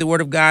 To pray the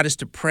Word of God is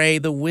to pray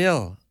the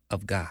will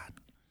of God.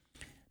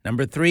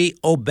 Number 3,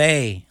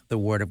 obey the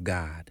Word of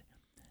God.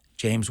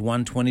 James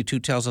 1:22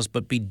 tells us,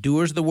 "But be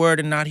doers of the Word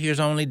and not hearers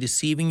only,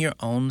 deceiving your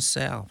own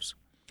selves."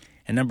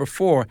 And number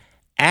 4,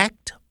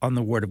 act on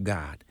the Word of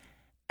God.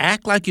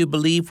 Act like you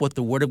believe what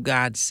the Word of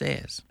God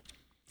says.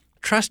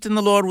 Trust in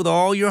the Lord with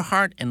all your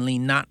heart and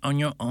lean not on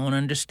your own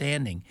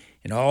understanding.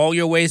 In all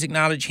your ways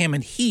acknowledge Him,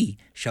 and He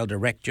shall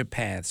direct your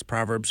paths.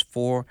 Proverbs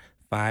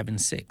 4:5 and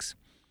 6.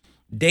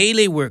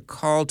 Daily, we're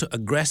called to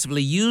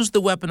aggressively use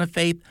the weapon of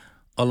faith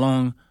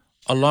along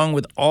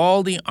with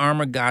all the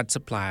armor God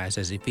supplies,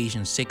 as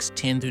Ephesians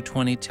 6:10 through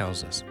 20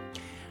 tells us.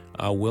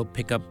 We'll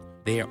pick up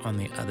there on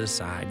the other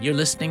side. You're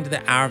listening to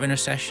the Hour of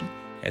Intercession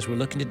as we're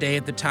looking today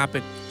at the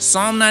topic,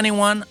 Psalm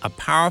 91, a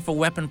powerful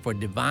weapon for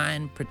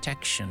divine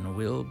protection.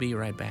 We'll be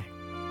right back.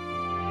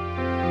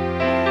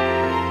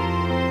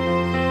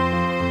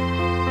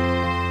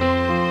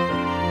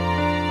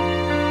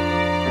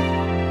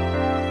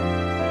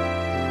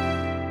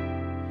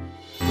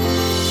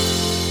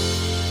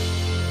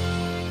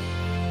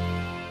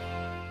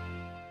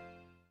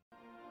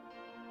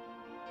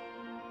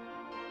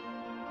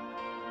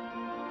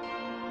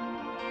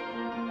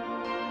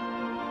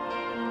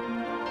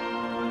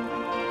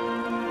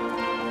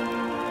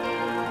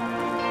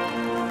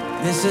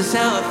 This is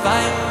how I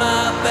fight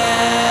my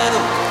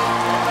battle.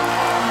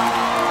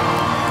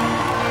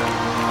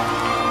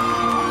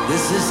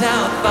 This is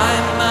how I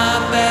fight my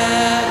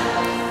battle.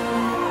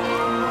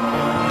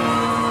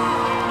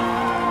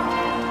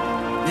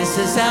 This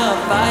is how I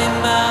fight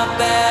my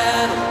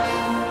battle.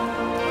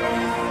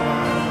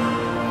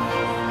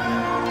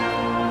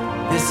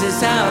 This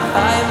is how I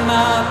fight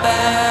my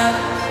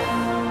battle.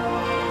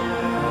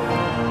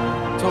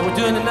 That's what we're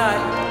doing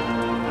tonight.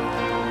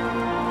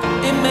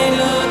 It may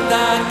look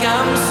like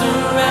I'm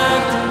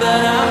surrounded,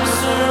 but I'm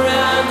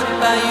surrounded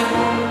by you.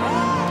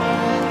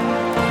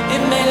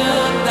 It may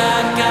look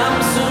like I'm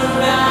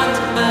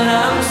surrounded, but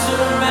I'm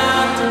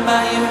surrounded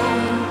by you.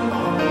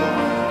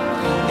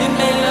 It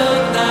may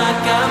look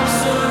like I'm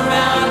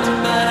surrounded,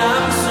 but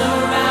I'm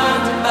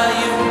surrounded by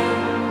you.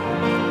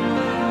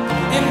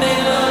 It may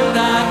look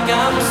like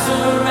I'm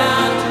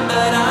surrounded,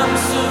 but I'm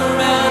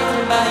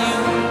surrounded by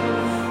you.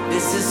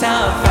 This is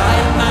how I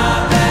fight my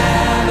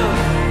battle.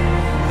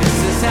 This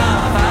is how I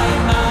fight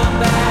my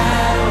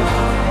battle.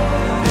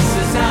 This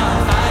is how I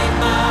fight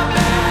my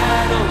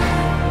battle.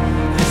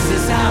 This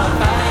is how I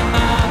fight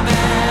my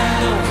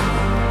battle.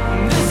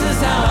 This is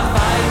how I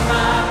fight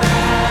my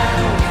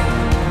battle.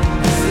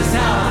 This is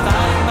how I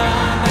fight my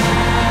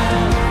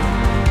battle.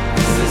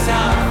 This is how I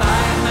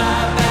fight my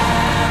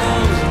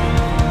battle.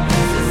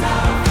 This is how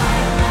I fight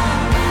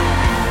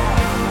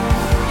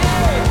my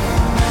battle.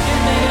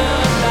 It may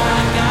look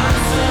like I'm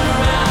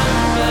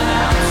surrounded,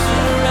 but I'm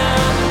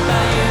surrounded by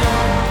you.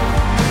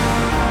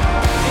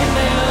 It may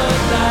look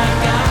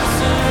like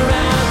I'm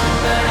surrounded, but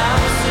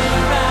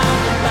I'm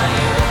surrounded by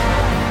you.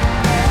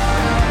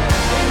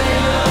 It may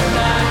look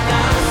like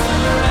I'm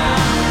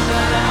surrounded,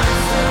 but I'm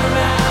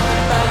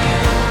surrounded by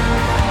you.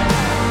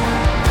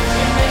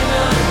 It may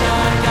look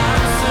like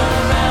I'm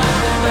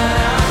surrounded, but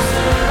I'm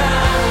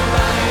surrounded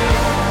by you.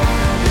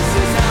 This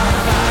is how I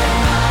fight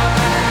my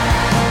battle.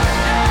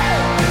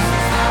 This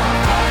is how I fight my battle. This is how I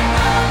fight my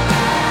battle.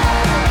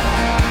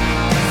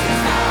 This is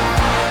how I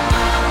fight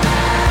my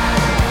battle.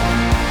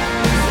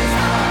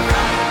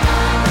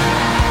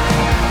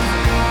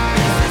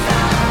 This is how I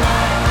fight my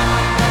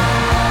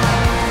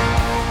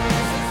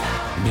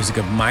Music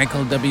of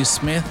Michael W.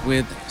 Smith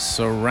with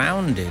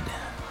Surrounded.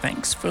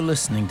 Thanks for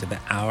listening to the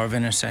Hour of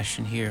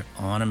Intercession here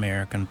on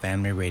American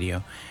Family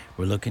Radio.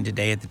 We're looking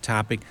today at the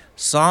topic,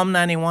 Psalm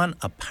 91,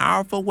 a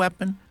powerful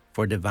weapon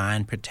for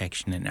divine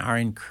protection. And our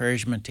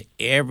encouragement to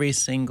every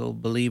single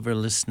believer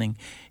listening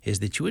is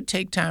that you would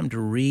take time to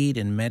read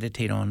and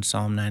meditate on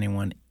Psalm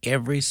 91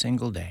 every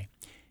single day.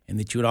 And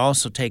that you would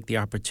also take the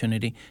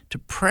opportunity to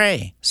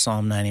pray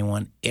Psalm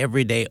 91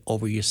 every day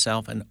over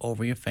yourself and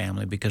over your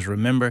family. Because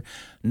remember,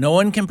 no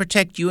one can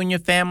protect you and your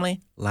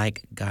family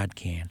like God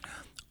can.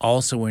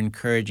 Also, we're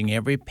encouraging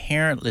every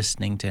parent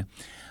listening to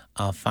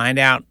find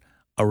out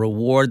a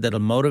reward that'll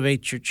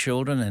motivate your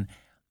children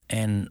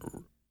and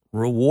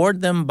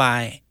reward them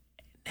by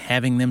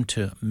having them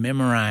to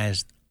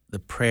memorize the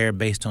prayer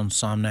based on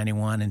Psalm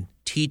 91 and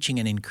teaching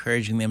and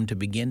encouraging them to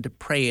begin to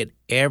pray it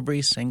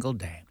every single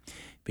day,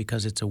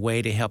 because it's a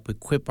way to help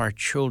equip our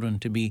children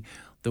to be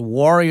the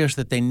warriors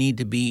that they need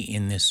to be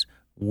in this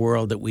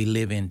world that we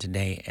live in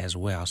today as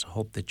well. So I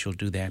hope that you'll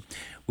do that.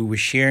 We were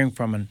sharing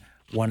from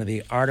one of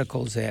the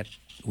articles that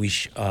we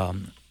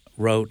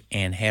wrote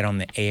and had on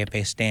the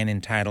AFA stand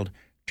entitled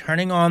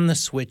Turning on the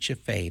Switch of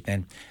Faith.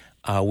 And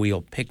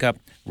we'll pick up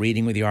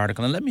reading with the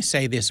article. And let me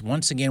say this.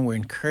 Once again, we're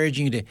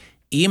encouraging you to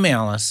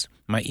email us.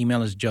 My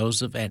email is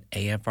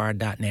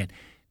joseph@afr.net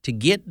to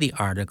get the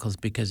articles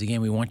because,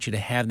 again, we want you to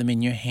have them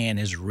in your hand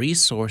as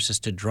resources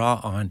to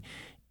draw on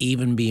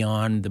even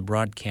beyond the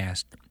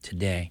broadcast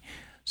today.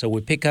 So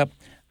we pick up,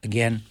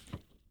 again,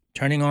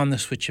 Turning on the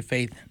Switch of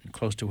Faith,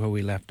 close to where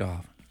we left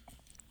off.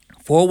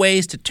 4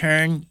 ways to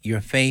turn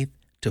your faith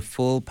to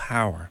full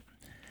power.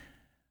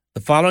 The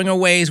following are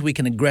ways we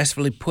can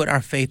aggressively put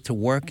our faith to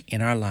work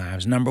in our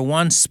lives. Number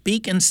 1,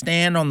 speak and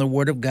stand on the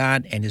Word of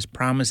God and His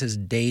promises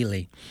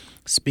daily.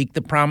 Speak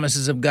the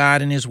promises of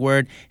God and His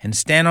Word and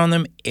stand on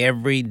them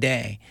every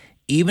day.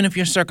 Even if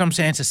your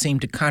circumstances seem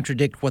to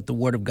contradict what the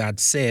Word of God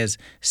says,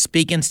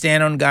 speak and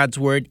stand on God's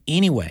Word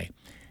anyway.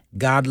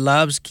 God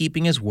loves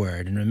keeping His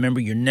word. And remember,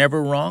 you're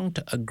never wrong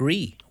to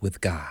agree with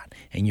God,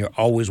 and you're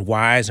always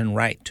wise and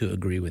right to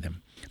agree with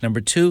Him.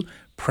 Number 2,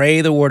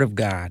 pray the Word of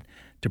God.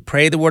 To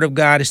pray the Word of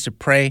God is to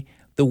pray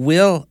the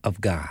will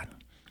of God.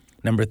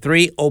 Number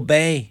 3,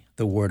 obey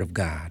the Word of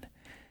God.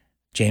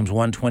 James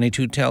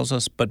 1:22 tells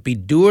us, but be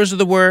doers of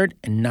the Word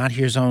and not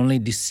hearers only,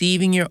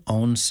 deceiving your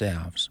own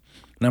selves.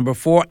 Number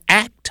 4,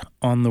 act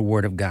on the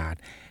Word of God.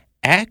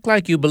 Act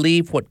like you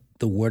believe what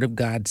the Word of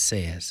God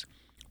says.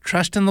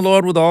 Trust in the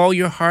Lord with all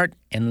your heart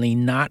and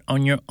lean not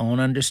on your own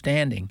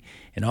understanding.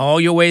 In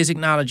all your ways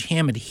acknowledge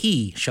Him, and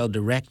He shall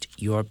direct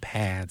your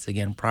paths.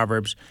 Again,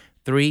 Proverbs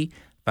 3,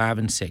 5,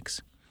 and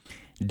 6.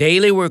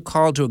 Daily, we're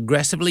called to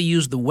aggressively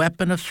use the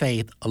weapon of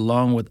faith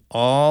along with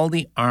all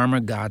the armor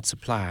God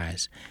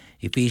supplies.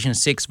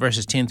 Ephesians 6,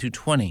 verses 10 through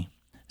 20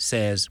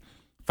 says,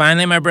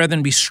 finally, my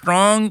brethren, be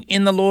strong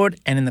in the Lord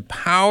and in the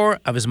power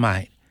of His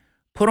might.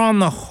 Put on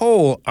the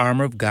whole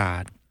armor of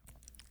God,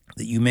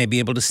 that you may be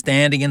able to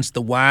stand against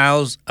the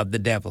wiles of the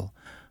devil.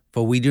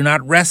 For we do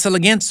not wrestle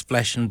against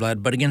flesh and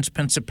blood, but against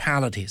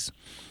principalities,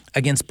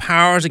 against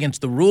powers,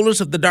 against the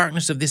rulers of the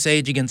darkness of this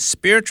age, against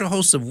spiritual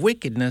hosts of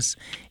wickedness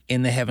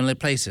in the heavenly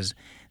places.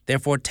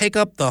 Therefore take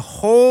up the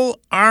whole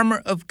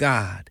armor of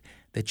God,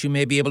 that you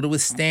may be able to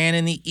withstand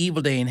in the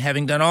evil day, and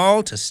having done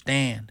all, to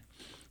stand.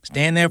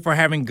 Stand therefore,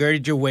 having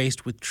girded your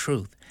waist with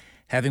truth,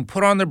 having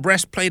put on the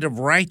breastplate of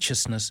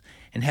righteousness,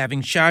 and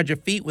having shod your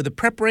feet with the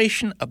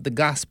preparation of the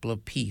gospel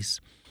of peace.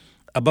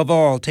 Above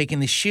all, taking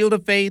the shield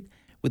of faith,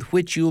 with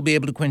which you will be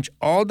able to quench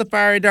all the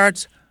fiery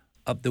darts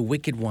of the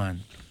wicked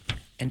one.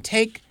 And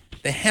take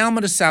the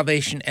helmet of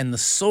salvation and the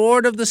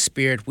sword of the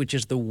Spirit, which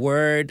is the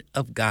Word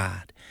of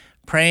God,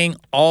 praying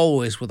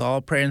always with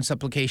all prayer and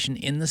supplication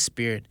in the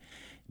Spirit,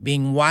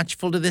 being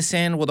watchful to this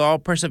end with all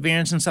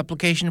perseverance and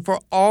supplication for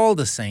all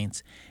the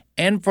saints,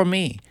 and for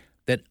me,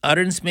 that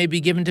utterance may be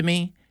given to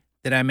me,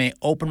 that I may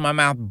open my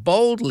mouth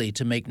boldly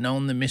to make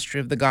known the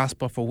mystery of the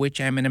gospel, for which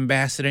I am an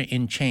ambassador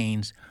in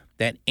chains,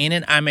 that in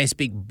it I may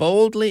speak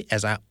boldly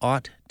as I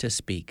ought to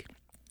speak.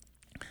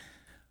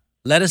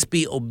 Let us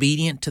be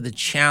obedient to the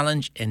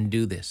challenge and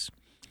do this.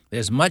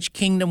 There's much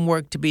kingdom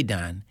work to be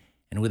done,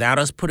 and without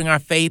us putting our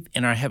faith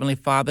in our Heavenly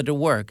Father to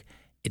work,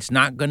 it's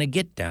not going to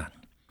get done.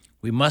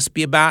 We must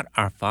be about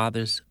our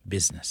Father's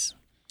business.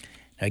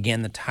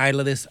 Again, the title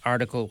of this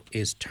article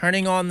is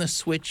Turning on the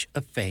Switch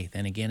of Faith.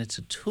 And again, it's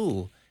a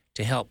tool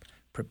to help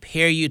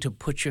prepare you to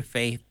put your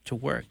faith to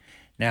work.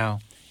 Now,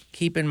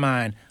 keep in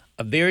mind,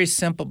 a very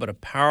simple but a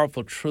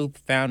powerful truth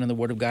found in the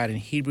Word of God in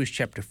Hebrews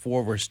chapter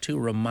 4, verse 2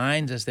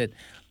 reminds us that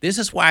this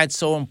is why it's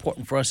so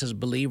important for us as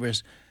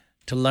believers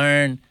to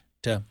learn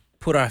to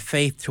put our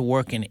faith to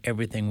work in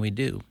everything we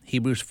do.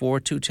 Hebrews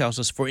 4:2 tells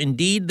us, for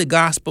indeed the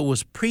gospel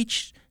was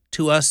preached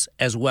to us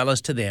as well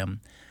as to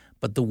them,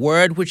 but the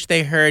word which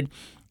they heard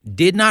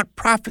did not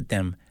profit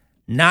them,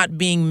 not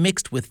being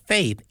mixed with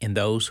faith in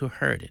those who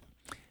heard it.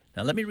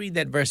 Now let me read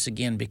that verse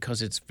again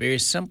because it's very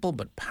simple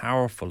but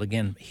powerful.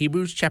 Again,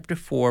 Hebrews chapter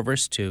 4,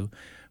 verse 2,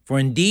 for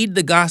indeed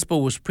the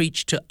gospel was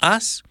preached to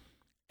us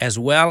as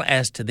well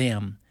as to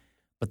them,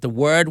 but the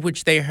word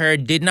which they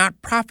heard did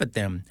not profit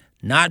them,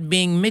 not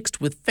being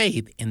mixed with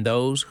faith in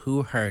those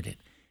who heard it.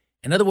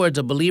 In other words,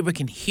 a believer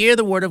can hear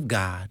the word of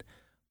God,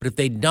 but if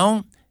they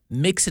don't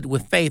mix it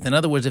with faith, in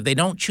other words, if they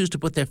don't choose to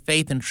put their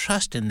faith and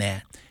trust in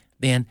that,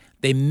 then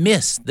they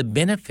miss the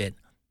benefit,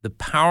 the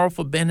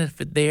powerful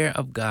benefit there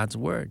of God's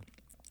word.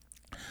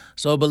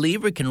 So a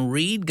believer can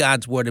read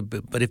God's word,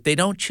 but if they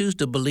don't choose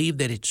to believe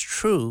that it's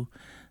true,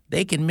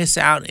 they can miss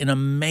out in a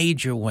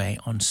major way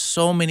on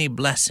so many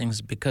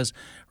blessings because,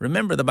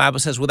 remember, the Bible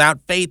says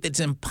without faith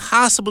it's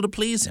impossible to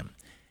please Him.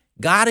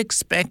 God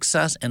expects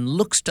us and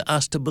looks to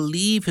us to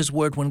believe His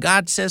word. When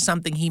God says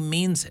something, He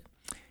means it.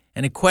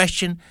 And a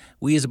question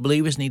we as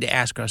believers need to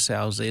ask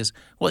ourselves is,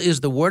 well, is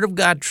the word of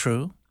God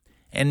true?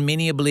 And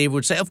many a believer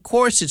would say, of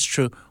course it's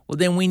true. Well,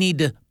 then we need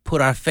to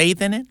put our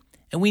faith in it,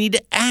 and we need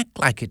to act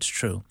like it's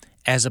true,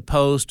 as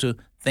opposed to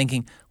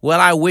thinking, well,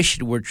 I wish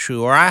it were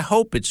true, or I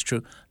hope it's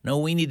true. No,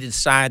 we need to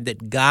decide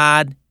that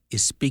God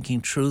is speaking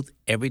truth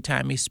every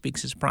time He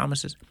speaks His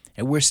promises,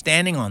 and we're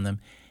standing on them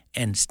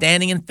and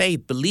standing in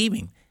faith,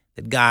 believing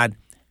that God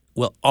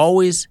will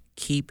always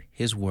keep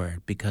his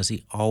word, because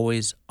he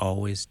always,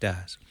 always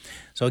does.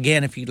 So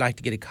again, if you'd like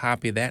to get a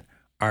copy of that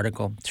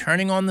article,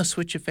 Turning on the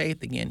Switch of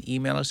Faith, again,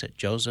 email us at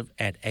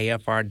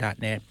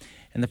joseph@afr.net.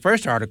 And the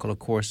first article, of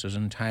course, is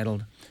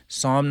entitled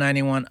Psalm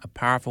 91, A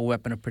Powerful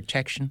Weapon of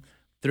Protection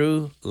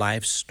Through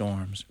Life's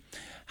Storms.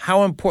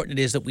 How important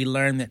it is that we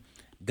learn that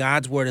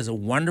God's word is a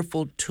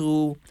wonderful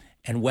tool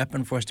and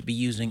weapon for us to be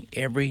using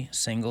every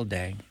single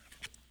day.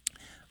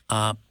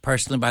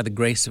 Personally, by the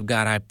grace of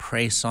God, I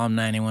pray Psalm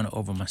 91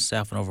 over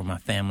myself and over my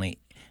family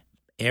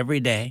every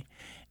day.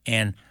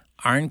 And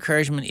our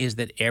encouragement is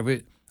that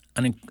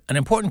an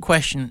important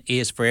question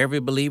is for every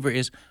believer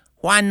is,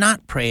 why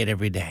not pray it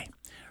every day?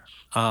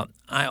 I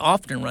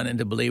often run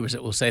into believers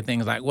that will say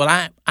things like,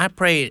 well, I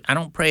pray it, I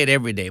don't pray it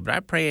every day, but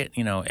I pray it,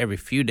 every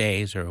few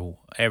days or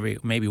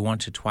maybe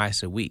once or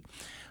twice a week.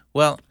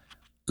 Well,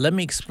 let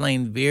me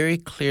explain very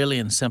clearly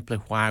and simply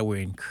why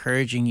we're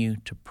encouraging you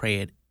to pray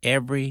it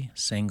every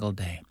single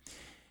day.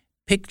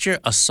 Picture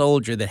a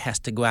soldier that has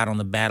to go out on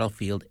the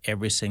battlefield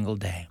every single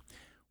day.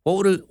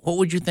 What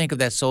would you think of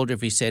that soldier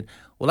if he said,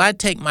 well, I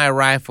take my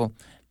rifle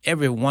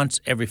every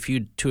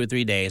 2 or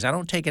 3 days. I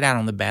don't take it out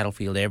on the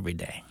battlefield every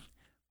day.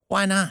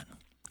 Why not?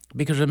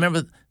 Because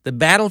remember, the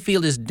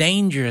battlefield is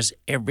dangerous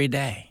every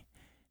day.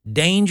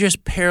 Dangerous,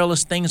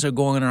 perilous things are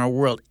going on in our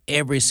world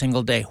every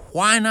single day.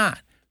 Why not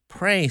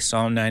pray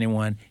Psalm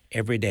 91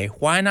 every day?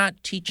 Why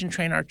not teach and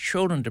train our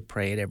children to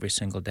pray it every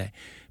single day?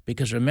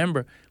 Because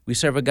remember, we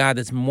serve a God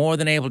that's more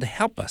than able to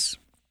help us.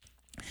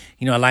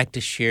 I like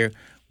to share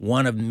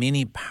one of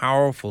many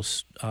powerful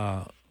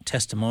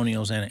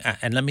testimonials,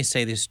 and let me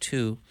say this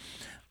too,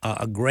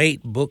 a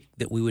great book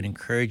that we would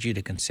encourage you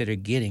to consider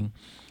getting,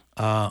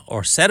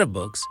 or set of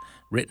books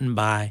written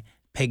by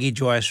Peggy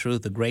Joyce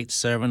Ruth, a great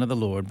servant of the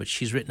Lord, but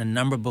she's written a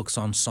number of books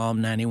on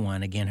Psalm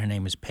 91. Again, her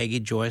name is Peggy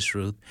Joyce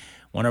Ruth.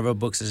 One of her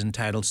books is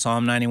entitled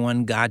Psalm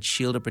 91, God's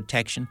Shield of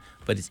Protection,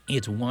 but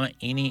it's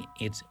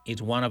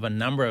one of a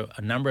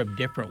number of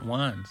different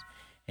ones.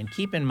 And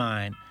keep in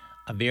mind,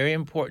 a very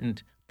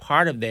important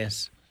part of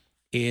this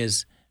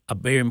is a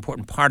very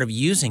important part of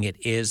using it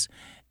is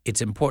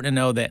it's important to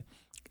know that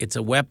it's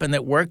a weapon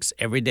that works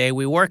every day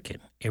we work it.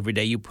 Every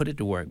day you put it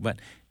to work. But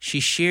she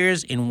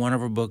shares in one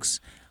of her books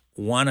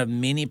one of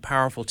many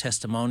powerful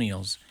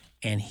testimonials.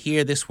 And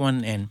here this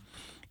one, and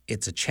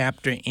it's a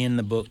chapter in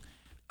the book,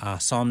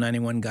 Psalm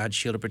 91, God's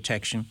Shield of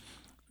Protection.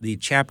 The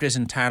chapter is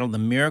entitled The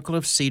Miracle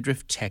of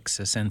Seadrift,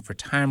 Texas. And for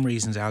time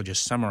reasons, I'll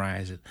just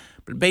summarize it.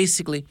 But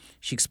basically,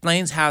 she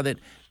explains how that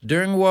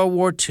during World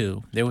War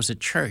II, there was a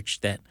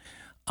church that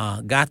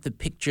got the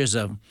pictures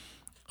of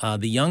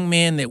the young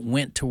men that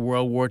went to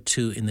World War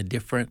II in the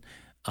different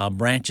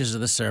branches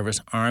of the service,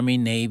 Army,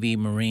 Navy,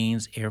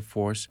 Marines, Air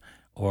Force,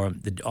 or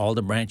all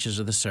the branches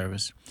of the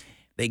service.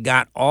 They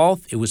got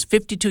it was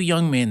 52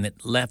 young men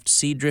that left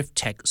Seadrift,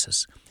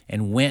 Texas,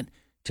 and went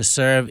to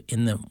serve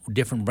in the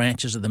different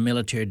branches of the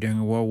military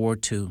during World War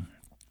II.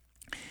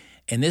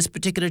 And this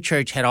particular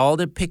church had all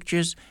their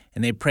pictures,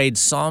 and they prayed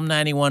Psalm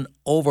 91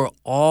 over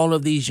all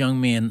of these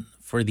young men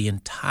for the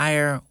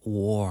entire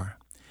war.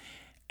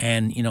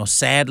 And,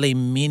 sadly,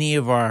 many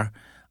of our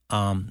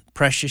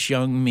precious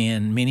young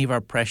men, many of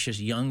our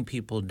precious young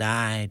people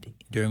died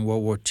during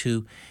World War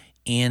II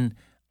during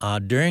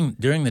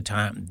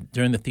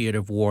the theater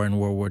of war in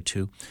World War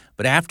II.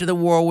 But after the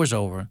war was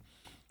over,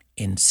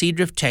 in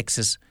Seadrift,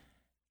 Texas,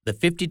 the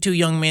 52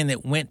 young men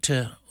that went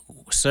to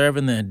serve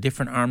in the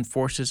different armed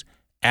forces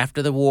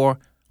after the war,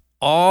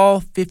 all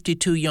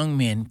 52 young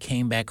men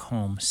came back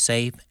home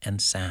safe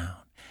and sound.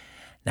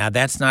 Now,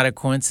 that's not a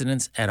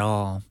coincidence at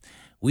all.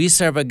 We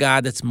serve a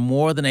God that's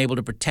more than able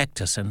to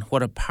protect us, and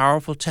what a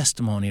powerful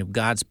testimony of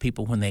God's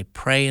people when they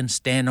pray and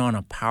stand on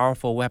a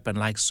powerful weapon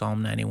like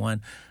Psalm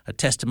 91, a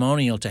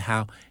testimonial to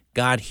how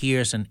God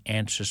hears and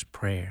answers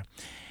prayer.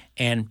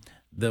 And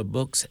the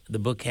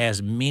book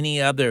has many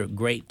other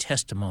great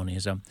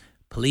testimonies of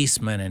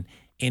policemen and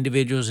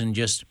individuals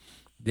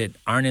that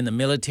aren't in the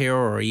military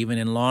or even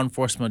in law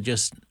enforcement,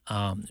 just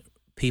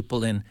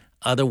people in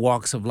other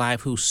walks of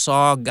life who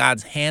saw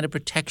God's hand of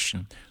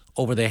protection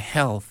over their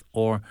health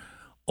or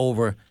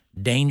over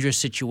dangerous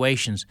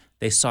situations.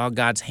 They saw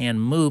God's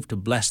hand move to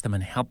bless them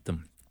and help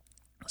them.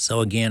 So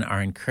again,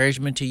 our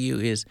encouragement to you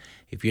is,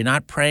 if you're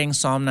not praying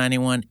Psalm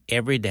 91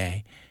 every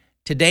day,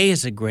 today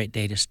is a great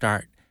day to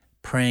start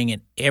praying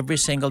it every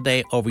single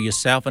day over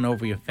yourself and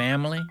over your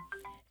family.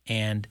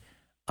 And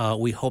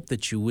we hope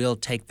that you will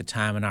take the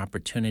time and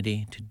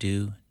opportunity to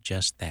do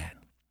just that.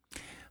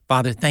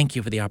 Father, thank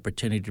you for the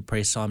opportunity to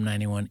pray Psalm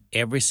 91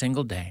 every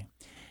single day.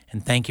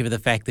 And thank you for the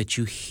fact that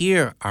you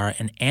hear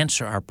and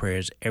answer our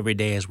prayers every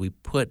day as we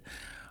put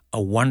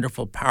a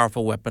wonderful,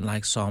 powerful weapon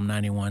like Psalm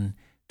 91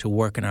 to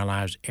work in our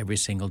lives every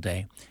single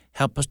day.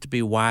 Help us to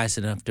be wise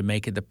enough to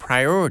make it the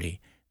priority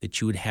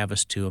that you would have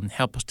us to. And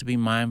help us to be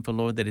mindful,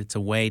 Lord, that it's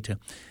a way to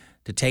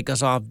take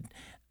us off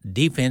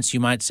defense, you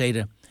might say,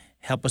 to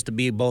help us to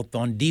be both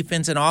on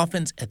defense and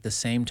offense at the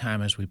same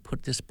time as we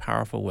put this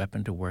powerful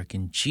weapon to work.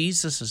 In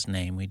Jesus'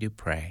 name we do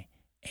pray.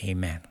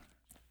 Amen.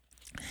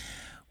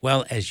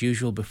 Well, as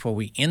usual, before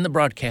we end the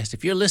broadcast,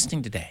 if you're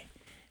listening today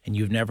and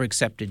you've never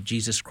accepted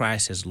Jesus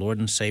Christ as Lord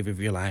and Savior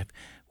of your life,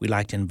 we'd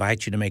like to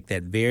invite you to make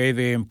that very,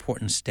 very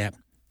important step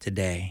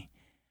today.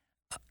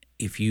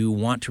 If you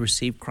want to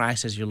receive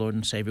Christ as your Lord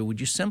and Savior, would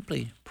you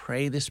simply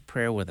pray this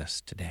prayer with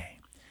us today?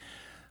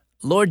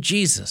 Lord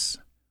Jesus,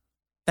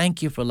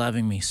 thank you for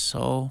loving me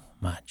so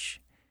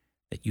much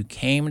that you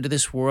came into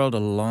this world a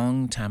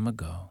long time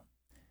ago.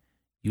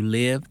 You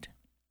lived.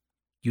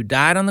 You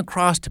died on the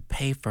cross to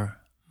pay for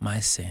my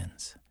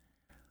sins.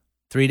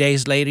 3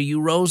 days later, you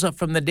rose up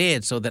from the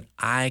dead so that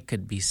I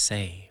could be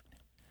saved.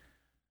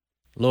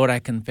 Lord, I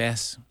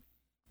confess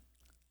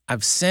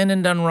I've sinned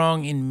and done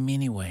wrong in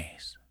many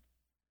ways.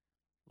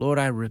 Lord,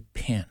 I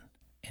repent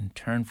and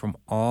turn from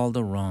all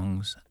the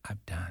wrongs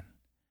I've done.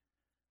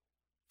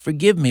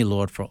 Forgive me,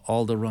 Lord, for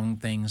all the wrong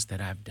things that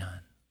I've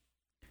done.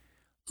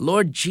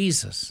 Lord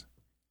Jesus,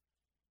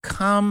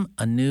 come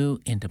anew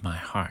into my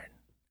heart.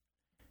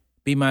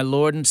 Be my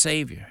Lord and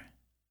Savior.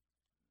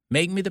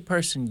 Make me the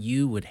person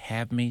you would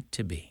have me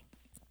to be.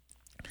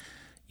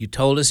 You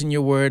told us in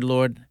your word,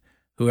 Lord,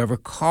 whoever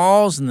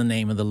calls in the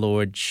name of the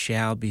Lord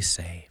shall be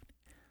saved.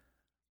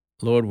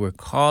 Lord, we're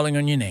calling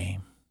on your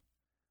name.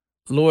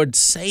 Lord,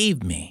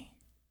 save me.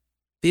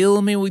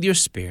 Fill me with your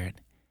Spirit.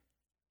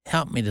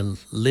 Help me to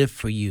live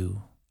for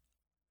you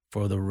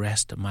for the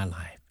rest of my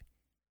life.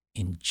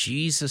 In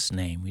Jesus'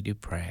 name we do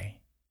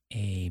pray.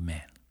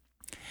 Amen.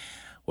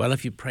 Well,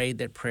 if you prayed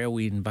that prayer,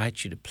 we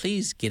invite you to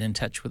please get in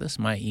touch with us.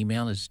 My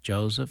email is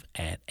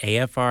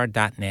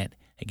joseph@afr.net.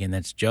 Again,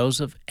 that's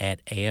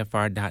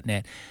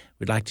joseph@afr.net.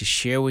 We'd like to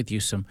share with you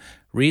some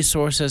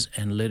resources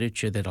and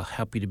literature that will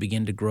help you to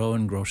begin to grow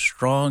and grow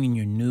strong in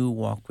your new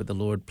walk with the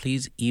Lord.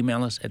 Please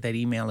email us at that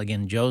email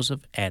again,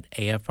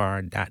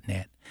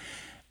 joseph@afr.net.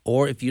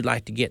 Or if you'd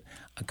like to get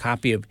a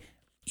copy of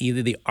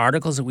either the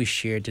articles that we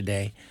shared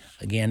today,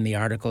 again, the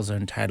articles are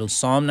entitled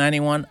Psalm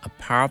 91, A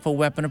Powerful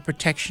Weapon of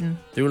Protection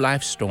Through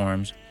Life's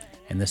Storms,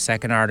 and the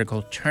second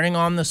article, Turning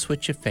on the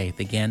Switch of Faith.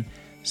 Again,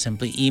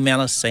 simply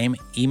email us, same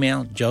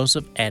email,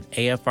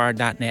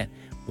 joseph@afr.net.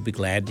 We'll be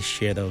glad to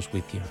share those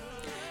with you.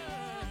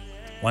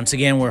 Once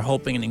again, we're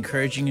hoping and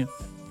encouraging you.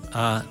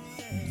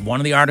 One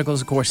of the articles,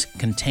 of course,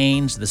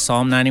 contains the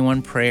Psalm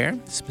 91 prayer,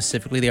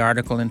 specifically the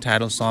article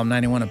entitled Psalm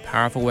 91, A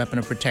Powerful Weapon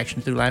of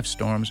Protection Through Life's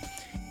Storms.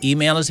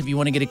 Email us if you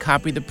want to get a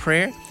copy of the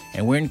prayer,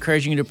 and we're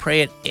encouraging you to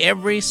pray it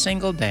every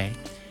single day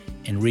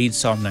and read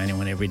Psalm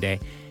 91 every day,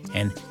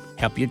 and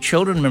help your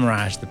children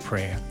memorize the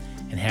prayer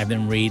and have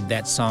them read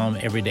that psalm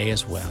every day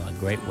as well. A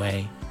great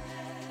way,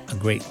 a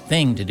great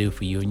thing to do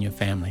for you and your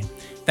family.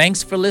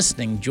 Thanks for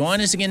listening.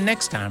 Join us again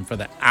next time for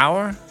the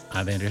Hour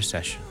of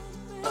Intercession.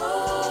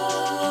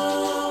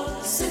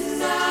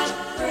 Send out a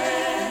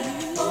prayer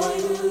for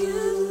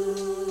you.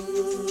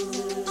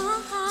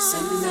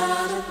 Send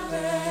out a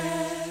prayer.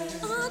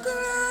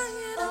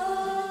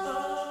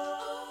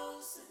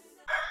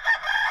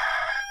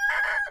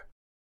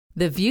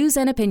 The views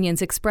and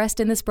opinions expressed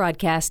in this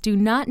broadcast do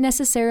not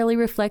necessarily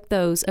reflect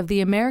those of the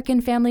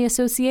American Family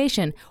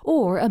Association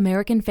or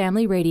American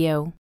Family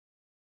Radio.